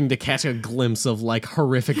hoping to catch a glimpse of like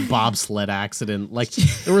horrific bobsled accident. Like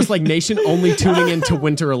there was like Nation only tuning into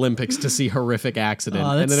Winter Olympics to see horrific accident,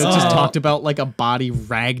 Oh, and then it that's just so- talked about like a body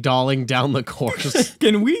ragdolling down the course.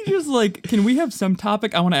 Can we have some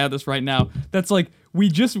topic? I want to add this right now. That's like we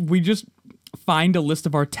just find a list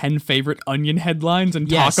of our 10 favorite Onion headlines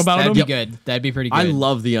and Yes, talk about that'd them. be good. That'd be pretty good. I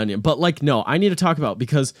love the Onion, but like no, I need to talk about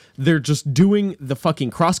because they're just doing the fucking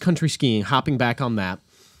cross country skiing, hopping back on that.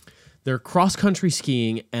 They're cross country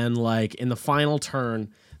skiing, and like in the final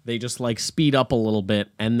turn, they just like speed up a little bit,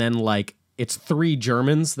 and then like it's 3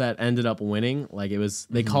 Germans that ended up winning. Like it was,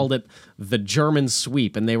 they called it the German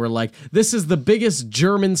sweep, and they were like, "This is the biggest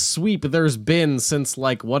German sweep there's been since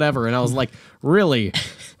like whatever." And I was like, "Really?"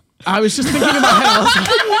 I was just thinking in my head, I was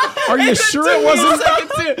like, "Are you sure it wasn't?"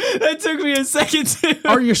 That took me a second too.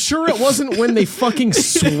 Are you sure it wasn't when they fucking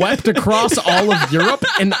swept across all of Europe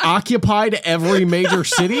and occupied every major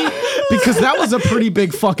city? Because that was a pretty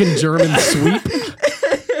big fucking German sweep.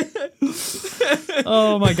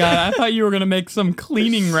 Oh my god, I thought you were gonna make some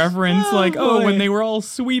cleaning reference, boy. when they were all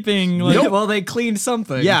sweeping. Like, Well, they cleaned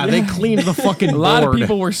something. Yeah, they cleaned the fucking a lot of board.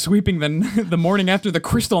 people were sweeping the morning after the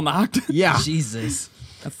crystal knocked. Yeah. Jesus.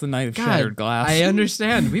 That's the night of God, shattered glass. I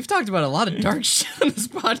understand. We've talked about a lot of dark shit on this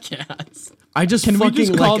podcast. I just Can we fucking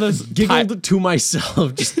just call like, this giggled to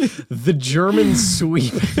myself. Just the German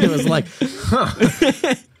sweep. It was like,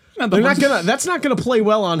 that's not gonna play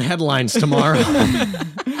well on headlines tomorrow.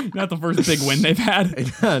 Not the first big win they've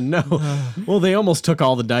had. No. Well, they almost took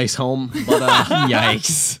all the dice home, but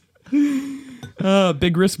Yikes.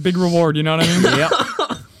 Big risk, big reward. You know what I mean? yep.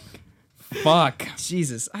 Fuck.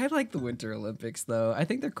 Jesus. I like the Winter Olympics, though. I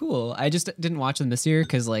think they're cool. I just didn't watch them this year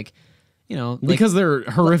because, like, you know. Like, Because they're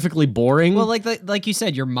horrifically boring. well, like you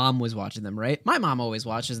said, your mom was watching them, right? My mom always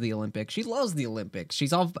watches the Olympics. She loves the Olympics.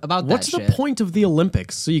 She's all about What's that the shit. point of the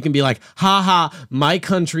Olympics? So you can be like, haha, my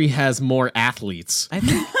country has more athletes. I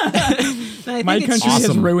think, I My think it's country just- has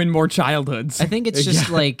awesome. ruined more childhoods. I think it's just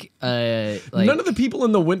like None of the people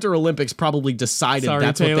in the Winter Olympics probably decided Sorry,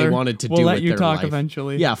 that's what they Taylor. wanted to We'll do let with you their talk life.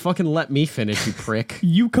 eventually. Yeah, fucking let me finish, you prick.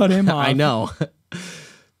 You cut him off. I know.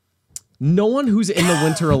 No one who's in the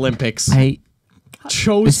Winter Olympics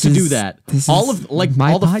chose This to do is- that. this All is of like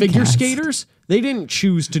my all the figure podcast. skaters, they didn't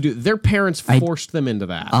choose to do. Their parents forced them into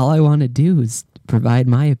that. All I want to do is provide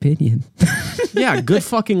my opinion. Yeah, good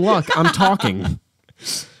fucking luck. I'm talking.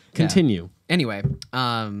 Continue. Anyway,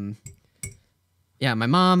 yeah, my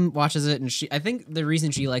mom watches it, and I think the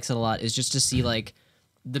reason she likes it a lot is just to see like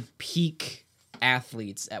the peak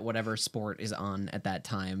athletes at whatever sport is on at that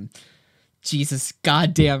time. Jesus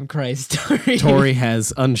goddamn Christ, Tori. Tori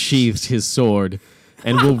has unsheathed his sword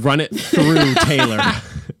and will run it through Taylor.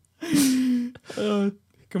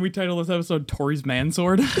 Can we title this episode Tori's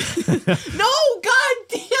Mansword? No, god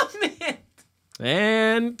damn it!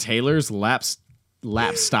 And Taylor's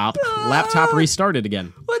laptop restarted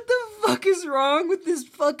again. What the fuck is wrong with this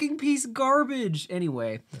fucking piece of garbage?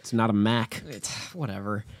 Anyway, It's not a Mac. it's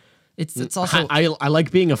whatever. It's also I like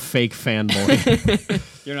being a fake fanboy.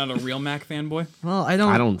 You're not a real Mac fanboy? well, I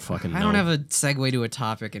don't fucking know. I don't have a segue to a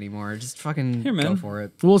topic anymore. Just fucking Here, man. go for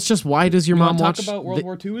it. Well, it's just why does your You mom want to watch talk about World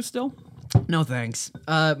War II still? No thanks.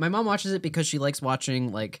 My mom watches it because she likes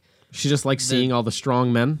watching like She just likes seeing all the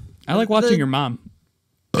strong men. I like watching your mom.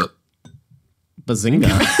 Bazinga.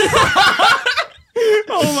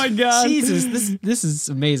 Oh my god. Jesus, this is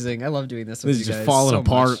amazing. I love doing this with This is you just guys falling so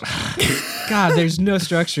apart. much. God, there's no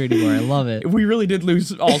structure anymore. I love it. We really did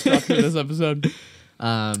lose all structure this episode.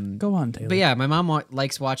 Um, Go on, Taylor. but yeah, my mom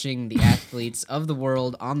likes watching the athletes of the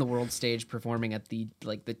world on the world stage performing at the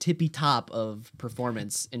tippy top of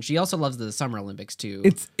performance, and she also loves the Summer Olympics too.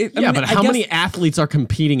 But how many athletes are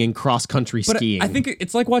competing in cross country But skiing? I think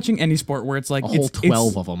it's like watching any sport where it's like a whole it's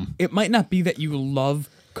 12 of them. It might not be that you love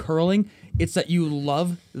curling, it's that you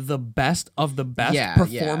love the best of the best Yeah,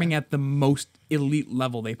 performing yeah. at the most elite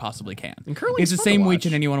level they possibly can. And curling's it's the fun to same watch.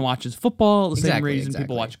 reason anyone watches football, the same Exactly, reason exactly.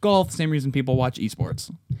 people watch golf, the same reason people watch esports.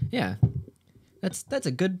 yeah, that's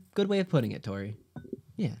a good way of putting it, Tori.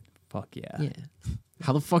 Yeah, Fuck yeah. yeah.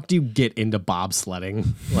 How the fuck do you get into bobsledding?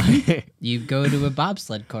 Like, You go to a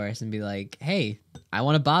bobsled course and be like, "Hey, I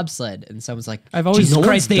want a bobsled," and someone's like, I've always- Jesus no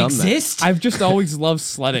Christ, they one's done that. exist." I've just always loved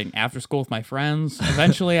sledding after school with my friends.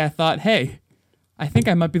 Eventually, I thought, hey, I think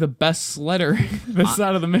I might be the best sledder this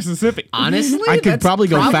side of the Mississippi. Honestly, I could that's probably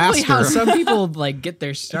go how faster. some people like get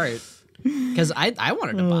their start. Because I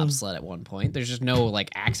wanted to bobsled at one point. There's just no like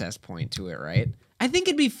access point to it, right? I think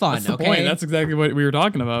it'd be fun. That's the okay, point. That's exactly what we were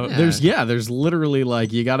talking about. Yeah. there's literally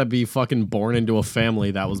like you got to be fucking born into a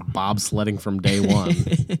family that was bobsledding from day one.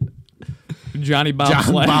 Johnny John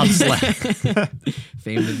Bobsled. Bobsled.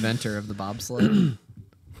 famed inventor of the bobsled.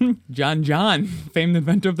 John, famed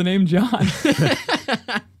inventor of the name John.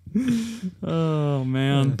 Oh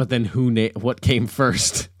man. But then what came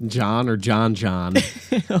first, John or John?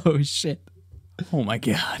 Oh shit! Oh my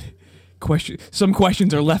god. Some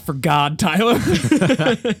questions are left for God, Tyler.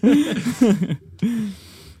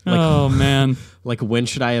 Oh man. Like, when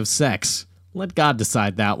should I have sex? Let God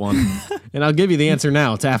decide that one. And I'll give you the answer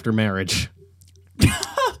now. It's after marriage.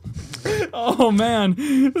 Oh man.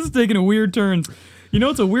 This is taking a weird turn. You know,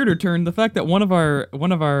 it's a weirder turn. The fact that one of our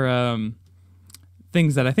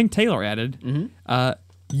things that I think Taylor added,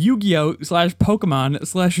 Yu-Gi-Oh / Pokemon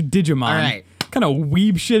 / Digimon. All right. What kind of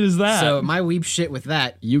weeb shit is that? So my weeb shit with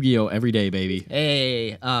that. Yu-Gi-Oh every day, baby.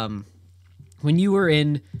 Hey, when you were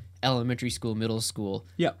in elementary school, middle school,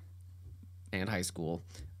 yep. and high school,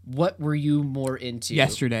 what were you more into?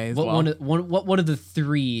 Yesterday as what well. one of the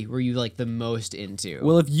three were you like the most into?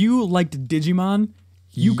 Well, if you liked Digimon,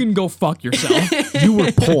 you can go fuck yourself. You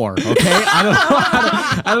were poor, okay?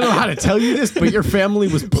 I don't know how to tell you this, but your family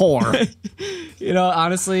was poor. You know,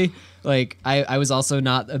 honestly, like I was also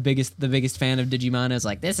not the biggest fan of Digimon. I was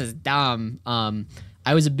like, this is dumb.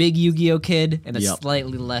 I was a big Yu-Gi-Oh kid and a Yep.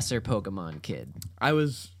 slightly lesser Pokemon kid. I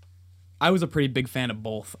was a pretty big fan of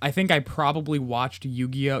both. I think I probably watched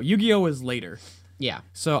Yu-Gi-Oh. Yu-Gi-Oh was later. Yeah.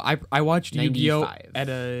 So I watched Yu-Gi-Oh 95. at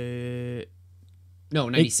a... No,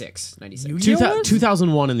 96. 96. Yu-Gi-Oh was?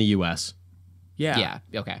 2001 in the U.S. Yeah. Yeah.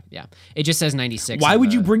 Okay. Yeah. It just says 96. Why on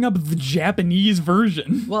would you the- bring up the Japanese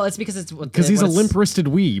version? Well, it's because it's Because he's a limp-wristed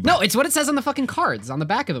weeb. No, it's what it says on the fucking cards. On the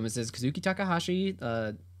back of them, it says Kazuki Takahashi,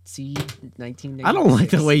 C1996. I don't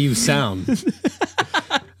like the way you sound.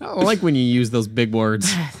 I don't like when you use those big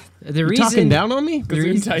words. The You reason talking down on me? the Zoom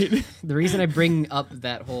reason, tight. the reason I bring up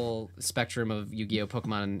that whole spectrum of Yu-Gi-Oh,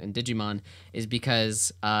 Pokemon, and Digimon is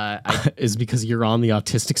because I Is because you're on the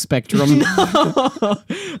autistic spectrum.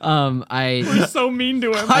 We're so mean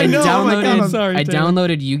to him. I know, oh my downloaded God, I'm sorry, I Taylor.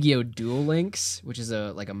 downloaded Yu-Gi-Oh Duel Links, which is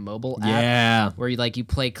a mobile app Yeah. where you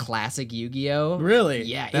play classic Yu-Gi-Oh. Really?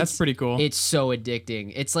 Yeah, That's pretty cool. It's so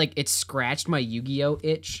addicting. It's like it scratched my Yu-Gi-Oh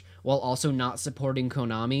itch while also not supporting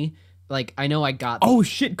Konami. Like I know I got Oh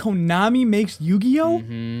shit, Konami makes Yu-Gi-Oh?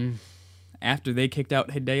 Mhm. After they kicked out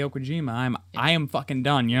Hideo Kojima, I am fucking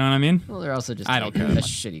done, you know what I mean? Well, they're also just I don't like, care a that much.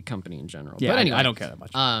 shitty company in general. Yeah, but anyway, I don't care that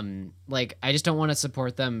much. Like I just don't want to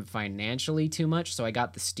support them financially too much, so I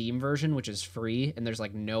got the Steam version, which is free, and there's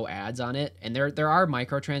like no ads on it, and there are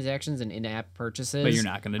microtransactions and in-app purchases. But you're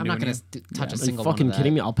not gonna I'm do not gonna any. touch a Are you single fucking one of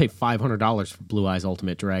kidding that. me? I'll pay $500 for Blue Eyes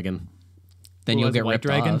Ultimate Dragon. Then Blue you'll Eyes get White ripped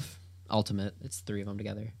Dragon? off. Ultimate. It's 3 of them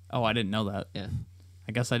together. Oh, I didn't know that. Yeah.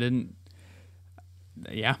 I guess I didn't.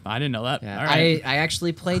 Yeah, I didn't know that. Yeah. All right. I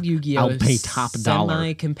actually played Yu-Gi-Oh! I'll pay top dollar.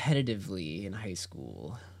 Semi-competitively in high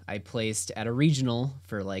school. I placed at a regional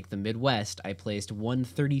for like the Midwest. I placed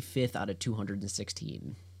 135th out of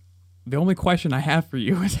 216. The only question I have for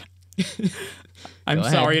you is, I'm Go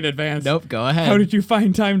sorry ahead. in advance. Nope, go ahead. How did you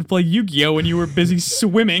find time to play Yu-Gi-Oh when you were busy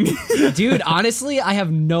swimming? Dude, honestly, I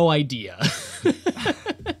have no idea.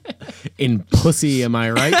 In pussy, am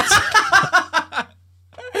I right?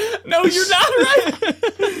 No, you're not right.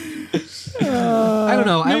 I don't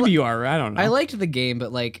know. Maybe you are. I don't know. I liked the game,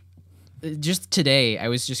 but like, just today, I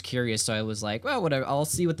was just curious, so I was like, well, whatever. I'll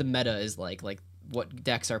see what the meta is like what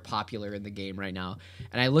decks are popular in the game right now.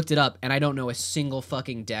 And I looked it up, and I don't know a single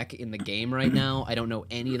fucking deck in the game right now. I don't know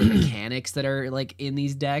any of the mechanics that are like in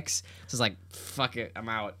these decks. So it's like, fuck it, I'm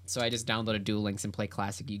out. So I just downloaded Duel Links and play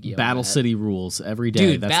classic Yu-Gi-Oh! Battle City rules every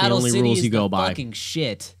day. Dude, That's Battle the only City rules is you go the by. fucking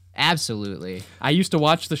shit. Absolutely. I used to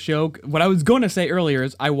watch the show. What I was going to say earlier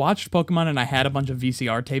is I watched Pokemon and I had a bunch of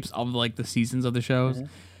VCR tapes of like the seasons of the shows.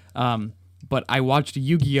 But I watched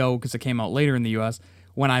Yu-Gi-Oh! Because it came out later in the US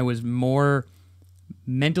when I was more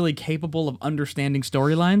mentally capable of understanding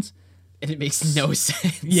storylines. And it makes no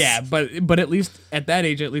sense. Yeah, but at least at that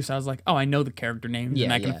age, at least I was like, oh, I know the character names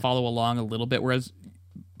and I can Yeah. follow along a little bit. Whereas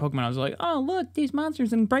Pokemon, I was like, oh, look, these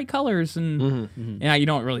monsters in bright colors. And yeah, you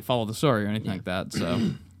don't really follow the story or anything like that.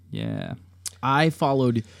 So, yeah. I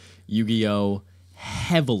followed Yu-Gi-Oh!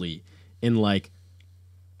 Heavily in like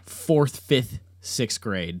 4th, 5th, 6th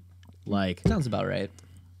grade. Like Sounds about right.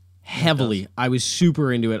 heavily. I was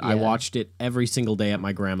super into it. I Yeah. watched it every single day at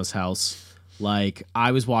my grandma's house. Like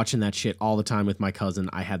I was watching that shit all the time with my cousin.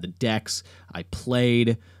 I had the decks. I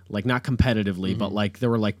played, like not competitively, but like there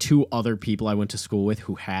were like 2 other people I went to school with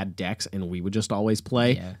who had decks, and we would just always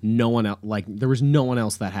play. Yeah. No one else, like there was no one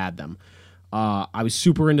else that had them. I was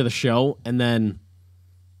super into the show, and then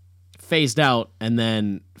phased out, and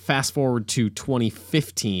then fast forward to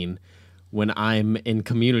 2015 when I'm in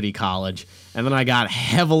community college, and then I got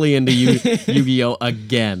heavily into Yu-Gi-Oh!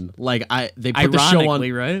 Again. Like they put the show on.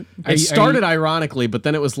 Ironically, right? It started ironically, but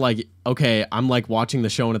then it was like, okay, I'm like watching the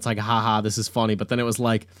show and it's like, haha, this is funny. But then it was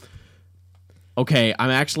like, okay,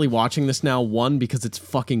 I'm actually watching this now. 1, because it's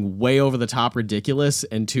fucking way over the top ridiculous,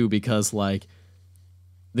 and 2, because like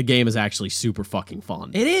the game is actually super fucking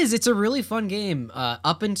fun. It is. It's a really fun game.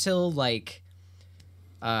 Up until like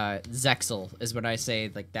Zexal is what I say.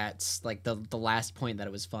 Like that's like the last point that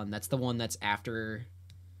it was fun. That's the one that's after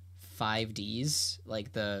 5Ds,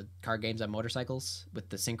 like the card games on motorcycles with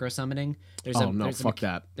the synchro summoning. Fuck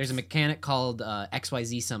that. There's a mechanic called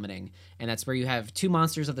XYZ summoning, and that's where you have 2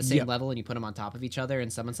 monsters of the same level and you put them on top of each other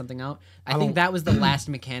and summon something out. I think that was the last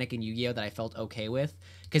mechanic in Yu-Gi-Oh! That I felt okay with,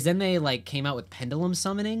 because then they like came out with pendulum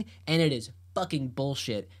summoning, and it is fucking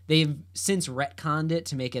bullshit. They've since retconned it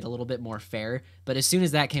to make it a little bit more fair, but as soon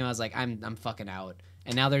as that came, I was like, I'm fucking out.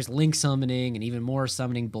 And now there's link summoning and even more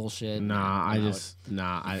summoning bullshit. I Just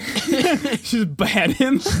ban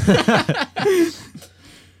him.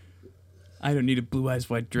 I don't need a blue eyes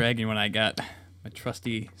white dragon when I got my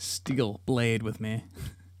trusty steel blade with me.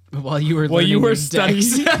 While you were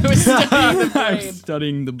studying, I was studying the I'm blade.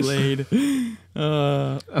 studying the blade.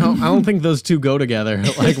 I don't think those two go together.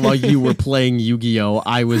 Like while you were playing Yu-Gi-Oh,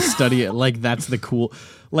 I was studying. Like that's the cool.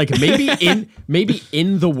 Like maybe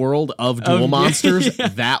in the world of Duel Monsters,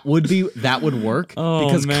 that would work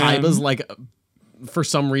because man. Kaiba's like for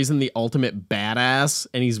some reason the ultimate badass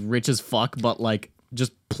and he's rich as fuck, but like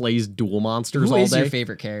just plays Duel Monsters Who all is day. your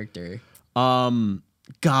favorite character?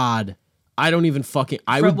 God, I don't even fucking.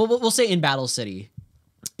 We'll say in Battle City.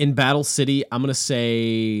 In Battle City, I'm gonna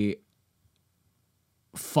say.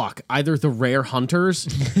 Fuck, either the rare hunters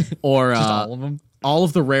or All of them. all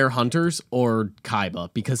of the rare hunters or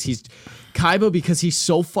Kaiba because he's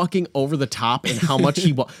so fucking over the top in how much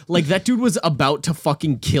he like that dude was about to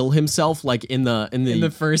fucking kill himself like in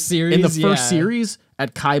the first series. Series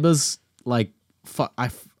at Kaiba's like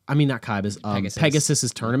I mean not Kaiba's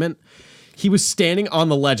Pegasus's tournament. He was standing on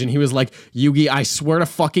the ledge and he was like, Yugi, I swear to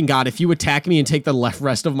fucking God, if you attack me and take the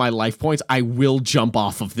rest of my life points, I will jump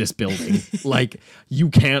off of this building. Like, you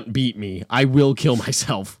can't beat me. I will kill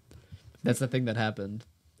myself. That's the thing that happened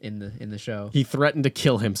in the show. He threatened to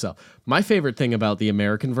kill himself. My favorite thing about the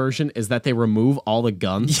American version is that they remove all the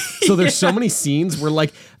guns. So there's so many scenes where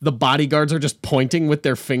like the bodyguards are just pointing with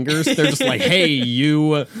their fingers. They're just like, hey,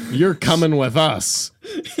 you're coming with us.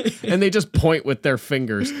 And they just point with their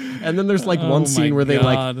fingers. And then there's like one scene where they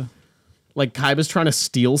like Kaiba's trying to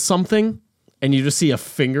steal something and you just see a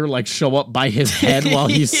finger like show up by his head while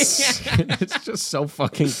he's it's just so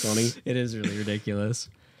fucking funny. It is really ridiculous.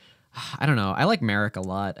 I don't know. I like Merrick a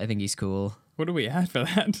lot. I think he's cool. What do we add for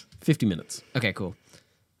that? 50 minutes. Okay, cool.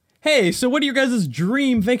 Hey, so what are your guys'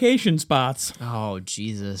 dream vacation spots? Oh,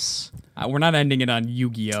 Jesus. We're not ending it on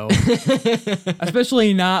Yu-Gi-Oh.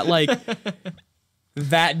 Especially not like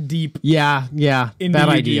that deep Yeah, into bad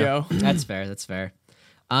Yu-Gi-Oh. idea. That's fair. That's fair.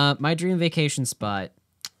 My dream vacation spot.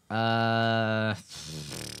 I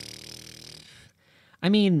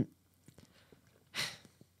mean,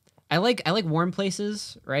 I like warm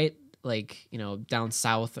places, right? Like, down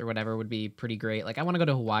south or whatever would be pretty great. Like, I want to go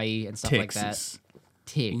to Hawaii and stuff like that. Texas.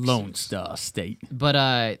 Lone Star State.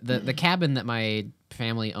 But the cabin that my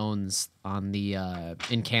family owns on the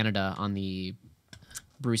in Canada on the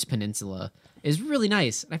Bruce Peninsula is really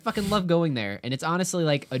nice. I fucking love going there, and it's honestly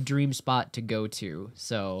like a dream spot to go to.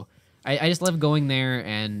 So I just love going there,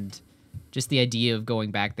 and just the idea of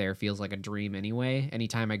going back there feels like a dream anyway.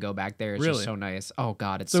 Anytime I go back there, it's Really? just so nice. Oh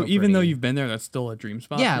God, it's So so even though pretty. you've been there, that's still a dream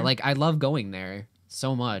spot? Yeah, for you? like I love going there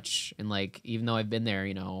so much, and like even though I've been there,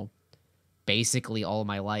 basically all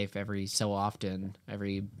my life, every so often,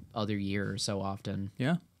 every other year or so often,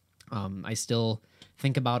 Yeah. I still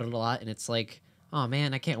think about it a lot, and it's like, oh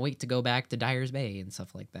man, I can't wait to go back to Dyer's Bay and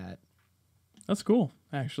stuff like that. That's cool,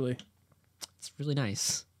 actually. It's really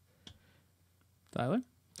nice. Tyler?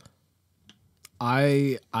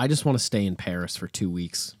 I just want to stay in Paris for 2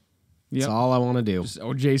 weeks. Yep. That's all I want to do.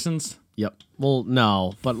 Jason's? Yep. Well,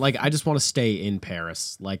 no, but like I just want to stay in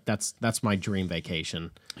Paris. Like that's my dream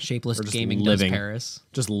vacation. Shapeless Or just Gaming living. does Paris.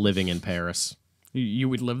 Just living in Paris. You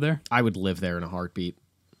would live there? I would live there in a heartbeat.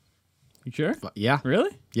 You sure? But yeah.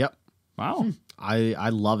 Really? Yep. Wow. I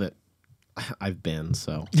love it. I've been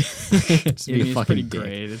so. Just be a It's fucking pretty dick.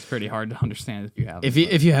 great. It's pretty hard to understand if you haven't.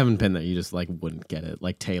 If you haven't been there, you just like wouldn't get it.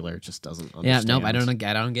 Like Taylor just doesn't Yeah, understand. nope, I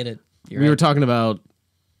don't get it. You're We were right. talking about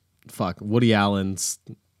Woody Allen's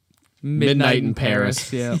Midnight in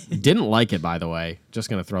Paris. Yeah. Didn't like it, by the way. Just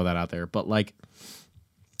gonna throw that out there. But like,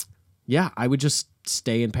 yeah, I would just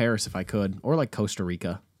stay in Paris if I could, or like Costa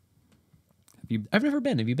Rica. I've never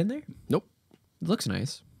been. Have you been there? Nope. It looks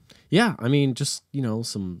nice. Yeah, I mean, just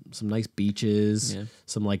some nice beaches, Yeah.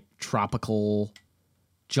 some like tropical,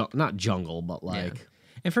 not jungle, but like Yeah.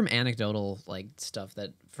 And from anecdotal like stuff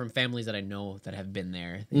that from families that I know that have been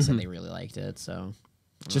there, they said they really liked it. So,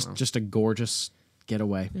 just a gorgeous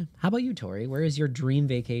getaway. how about you, Tori? Where is your dream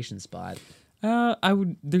vacation spot?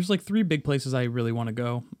 There's like 3 big places I really want to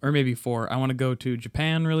go, or maybe 4. I want to go to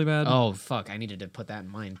Japan really bad. Oh fuck, I needed to put that in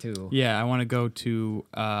mind too. Yeah, I want to go to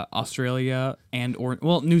Australia or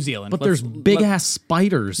New Zealand. But there's big ass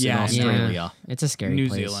spiders in Yeah, I know. Australia. It's a scary New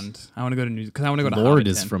place. Zealand. I want to go to because I want to go to Lord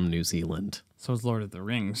is Hobbiton. from New Zealand. So is Lord of the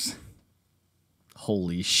Rings.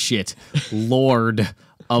 Holy shit, Lord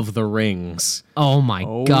of the Rings. Oh my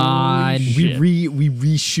god. shit. We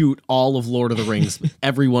reshoot all of Lord of the Rings.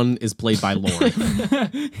 Everyone is played by Lord.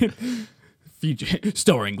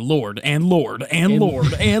 Starring Lord and Lord and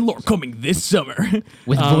Lord and Lord coming this summer.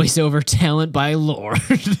 With voiceover talent by Lord.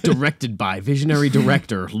 Directed by visionary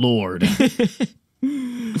director Lord.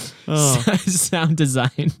 Sound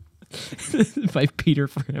design by Peter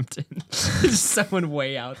Frampton. Someone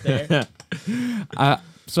way out there.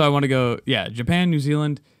 So I want to go, Japan, New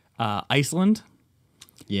Zealand, Iceland,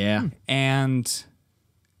 Yeah. and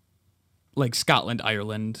like Scotland,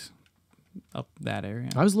 Ireland, up that area.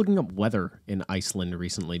 I was looking up weather in Iceland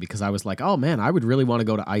recently because I was like, oh man, I would really want to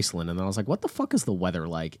go to Iceland. And then I was like, what the fuck is the weather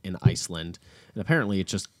like in Iceland? And apparently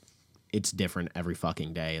it's different every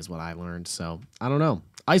fucking day is what I learned. So I don't know.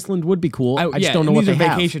 Iceland would be cool. I just don't know what these they are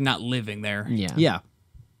have. vacation, not living there. Yeah. Yeah.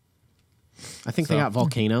 I think they got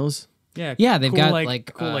volcanoes. Yeah, they've cool, got,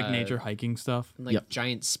 cool like, nature hiking stuff. Like Yep.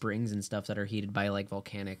 giant springs and stuff that are heated by like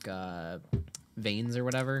volcanic veins or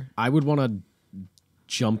whatever. I would want to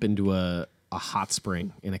jump into a hot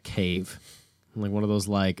spring in a cave. Like one of those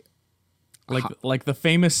like Like the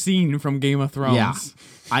famous scene from Game of Thrones.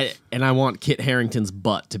 yeah. I want Kit Harington's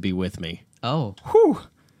butt to be with me. Oh. Whew.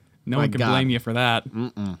 No My one can God. blame you for that.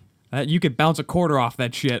 That you could bounce a quarter off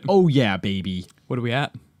that shit. Oh yeah, baby. What are we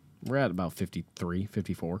at? We're at about 53,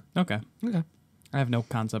 54. Okay. Okay. I have no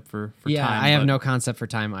concept for Yeah, time. I have but no concept for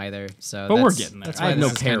time either. So But we're that's- getting there. That's I why have this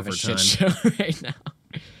no is care kind of a for shit time. show right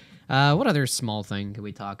now. What other small thing could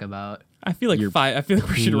we talk about? I feel like Your I feel like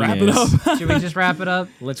we should wrap it penis. up. Should we just wrap it up?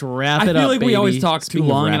 Let's wrap I it feel up. like we baby. always talk too Speaking of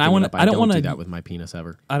long, and I wrapping wanna- up, I don't don't wanna- do that with my penis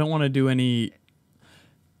ever. I don't want to do any.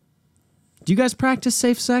 Do you guys practice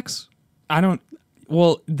safe sex? I don't.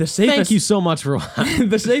 Well, the safest. Thank you so much for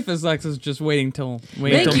The safest sex is just waiting till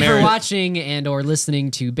Thank you for marriage. watching and or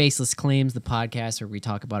listening to Baseless Claims, the podcast where we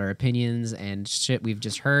talk about our opinions and shit we've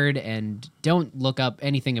just heard, and don't look up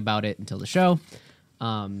anything about it until the show.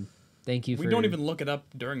 Thank you. We don't even look it up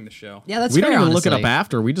during the show. Yeah, that's We fair, don't even look it honestly. up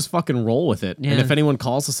after. We just fucking roll with it. Yeah. And if anyone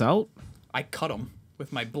calls us out, I cut them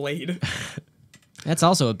with my blade. That's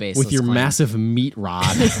also a baseless with your claim. massive meat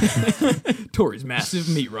rod. Tori's massive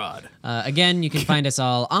meat rod. Again, you can find us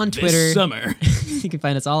all on Twitter. This summer. You can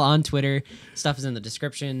find us all on Twitter. Stuff is in the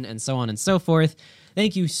description and so on and so forth.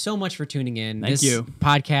 Thank you so much for tuning in. Thank this you.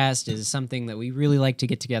 podcast is something that we really like to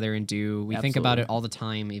get together and do. We think about Absolutely. it all the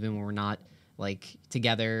time, even when we're not like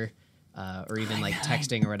together or even like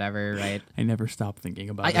texting or whatever, right? I never stop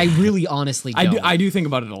thinking about it. I really honestly don't. I do think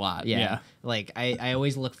about it a lot. Yeah. Like I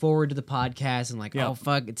always look forward to the podcast and like, Yeah. oh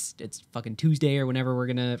fuck, it's fucking Tuesday or whenever we're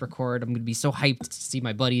gonna record. I'm gonna be so hyped to see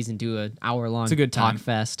my buddies and do an hour-long It's a good talk time.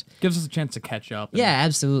 fest. Gives us a chance to catch up. and- Yeah,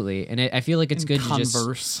 absolutely. And I feel like it's And good to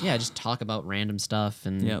converse. just talk about random stuff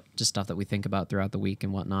and Yep. just stuff that we think about throughout the week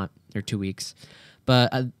and whatnot, or 2 weeks.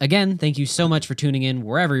 But again, thank you so much for tuning in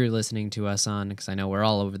wherever you're listening to us on, because I know we're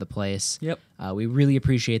all over the place. Yep. We really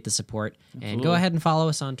appreciate the support. And go Absolutely. ahead and follow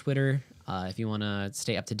us on Twitter if you want to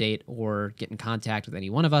stay up to date or get in contact with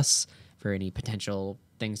any one of us for any potential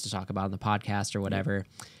things to talk about in the podcast or whatever.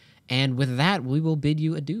 And with that, we will bid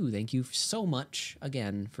you adieu. Thank you so much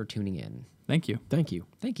again for tuning in. Thank you. Thank you.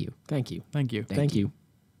 Thank you. Thank you. Thank you. Thank you.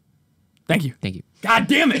 Thank you. Thank you. God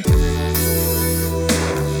damn it.